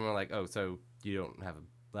all 3 of them are like, "Oh, so you don't have a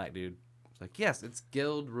black dude?" It's like, "Yes, it's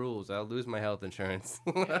guild rules. I'll lose my health insurance,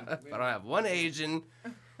 but I have 1 Asian,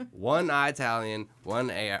 1 Italian, 1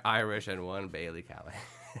 Irish, and 1 Bailey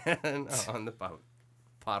Callahan on the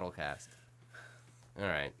Pottlecast." All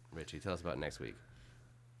right, Richie, tell us about next week.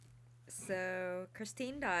 So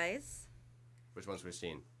Christine dies. Which one's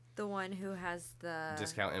Christine? The one who has the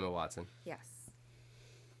Discount Emma Watson. Yes.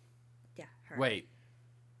 Yeah, her. Wait.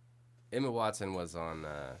 Emma Watson was on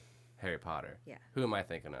Harry Potter. Yeah. Who am I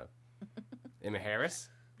thinking of? Emma Harris?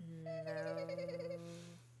 No.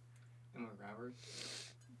 Emma Roberts.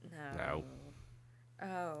 No. No.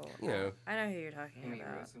 Oh. You know. I know who you're talking Amy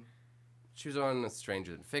about. Grissom. She was on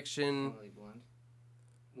Stranger Than Fiction. Emily Blunt.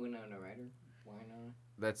 Winona Ryder. Winona.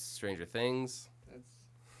 That's Stranger Things.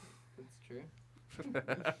 That's true. Oh, what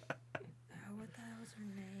the hell was her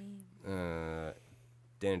name?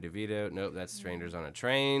 Danny DeVito. Nope, that's Strangers on a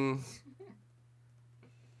Train.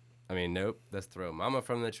 I mean, nope, that's Throw Mama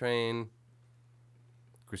from the Train.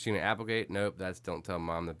 Christina Applegate. Nope, that's Don't Tell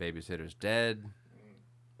Mom the Babysitter's Dead.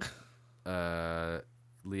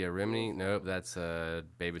 Leah Remini. Nope, that's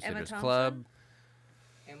Babysitter's Club.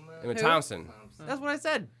 Emma Thompson. That's what I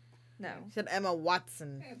said. No. You said Emma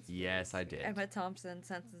Watson. Yes, I did. Emma Thompson,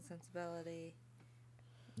 Sense and Sensibility.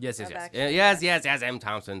 Yes, Love yes, Actually. yes, Emma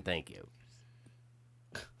Thompson. Thank you.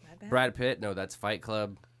 My bad. Brad Pitt. No, that's Fight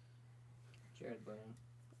Club. Jared Leto.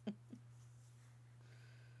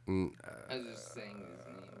 I I was just saying his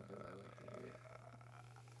name.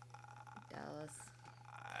 Dallas.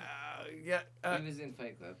 Yeah. He was in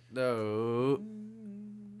Fight Club. No.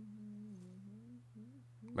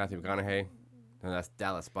 Matthew McConaughey. No, that's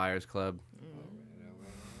Dallas Buyers Club.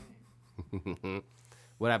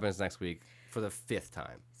 What happens next week for the 5th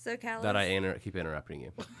time So Callis that I keep interrupting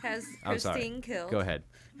you? has I'm sorry. Christine killed. Go ahead.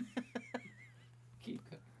 Keep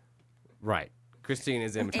going. Right. Christine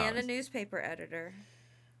is Emma And a Thomas. newspaper editor.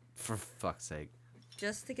 For fuck's sake.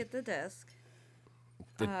 Just to get the disc.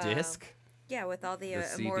 The disc? Yeah, with all the, The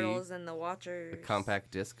CD, Immortals and the Watchers. The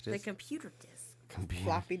compact disc The disc? computer disc.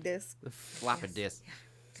 Floppy disk. The floppy disc.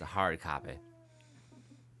 It's a hard copy.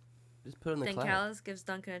 Just put it in the Then cloud. Callis gives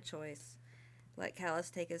Duncan a choice. Let Callis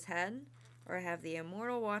take his head, or have the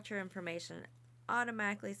Immortal Watcher information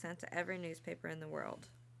automatically sent to every newspaper in the world.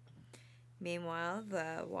 Meanwhile,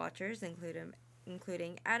 the Watchers,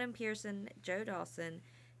 including Adam Pearson, Joe Dawson,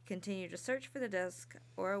 continue to search for the disc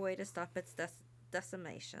or a way to stop its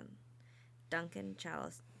decimation. Duncan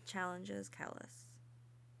challenges Callis.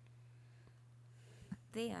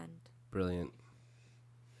 The end. Brilliant.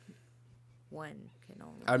 One can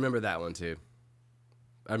only. I remember that one too.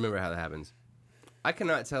 I remember how that happens. I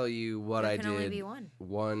cannot tell you what There I can only did be one.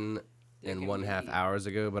 1.5 hours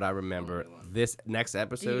ago, but I remember this next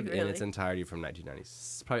episode in its really? entirety from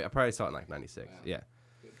 1990. I probably saw it in like 96. Wow. Yeah.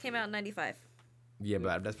 Came out in 95. Yeah,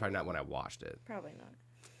 but that's probably not when I watched it. Probably not.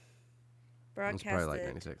 It was probably like Broadcasted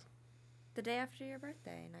 96. the day after your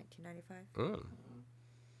birthday, 1995. Oh.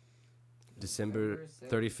 December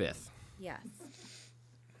 35th. Yes.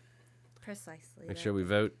 Precisely. Make that sure we day.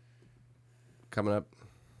 vote. Coming up.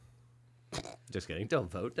 Just kidding. Don't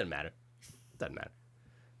vote. Doesn't matter. Doesn't matter.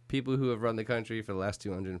 People who have run the country for the last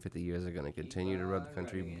 250 years are going to continue to run the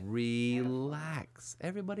country. Relax.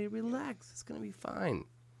 Everybody relax. It's going to be fine.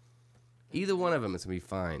 Either one of them is going to be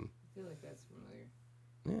fine. I feel like that's familiar.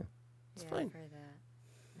 Yeah. It's Yeah, fine. I've heard that.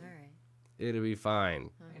 All right. It'll be fine.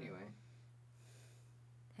 Uh-huh. Anyway.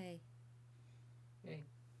 Hey, Hey,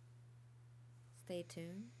 stay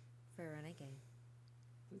tuned for Renegade.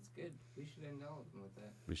 that's good. We should end all of them with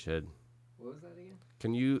that. We should. What was that again?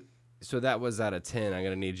 Can you... So that was out of 10. I'm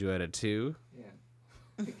going to need you at a 2. Yeah.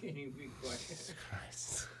 Can you be quiet?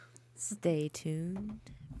 Christ. Stay tuned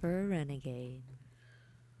for Renegade.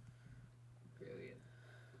 Brilliant.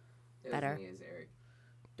 That Better. was me as Eric.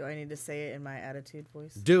 Do I need to say it in my attitude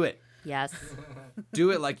voice? Do it. Yes. Do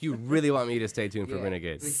it like you really want me to stay tuned for Yeah.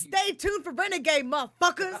 Renegades. Stay tuned for Renegade,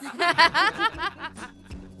 motherfuckers!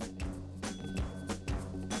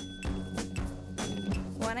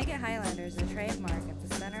 Wanna Get Highlander is a trademark of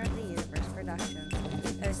the Center of the Universe Productions,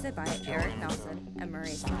 hosted by Eric Nelson and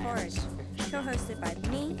Maurice McCord, co-hosted by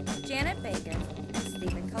me, Janet Bacon, and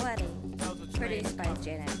Stephen Coletti, produced by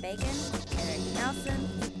Janet Bacon, Eric Nelson,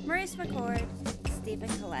 Maurice McCord, Stephen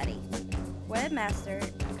Coletti, webmaster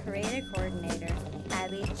and creative coordinator,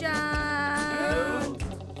 Abby Jones.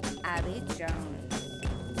 Abby Jones.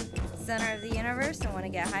 Center of the Universe and Wanna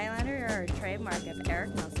Get Highlander are a trademark of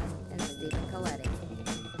Eric Nelson and Stephen Coletti.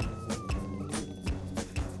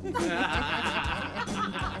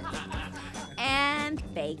 And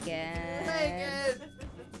bacon. Bacon!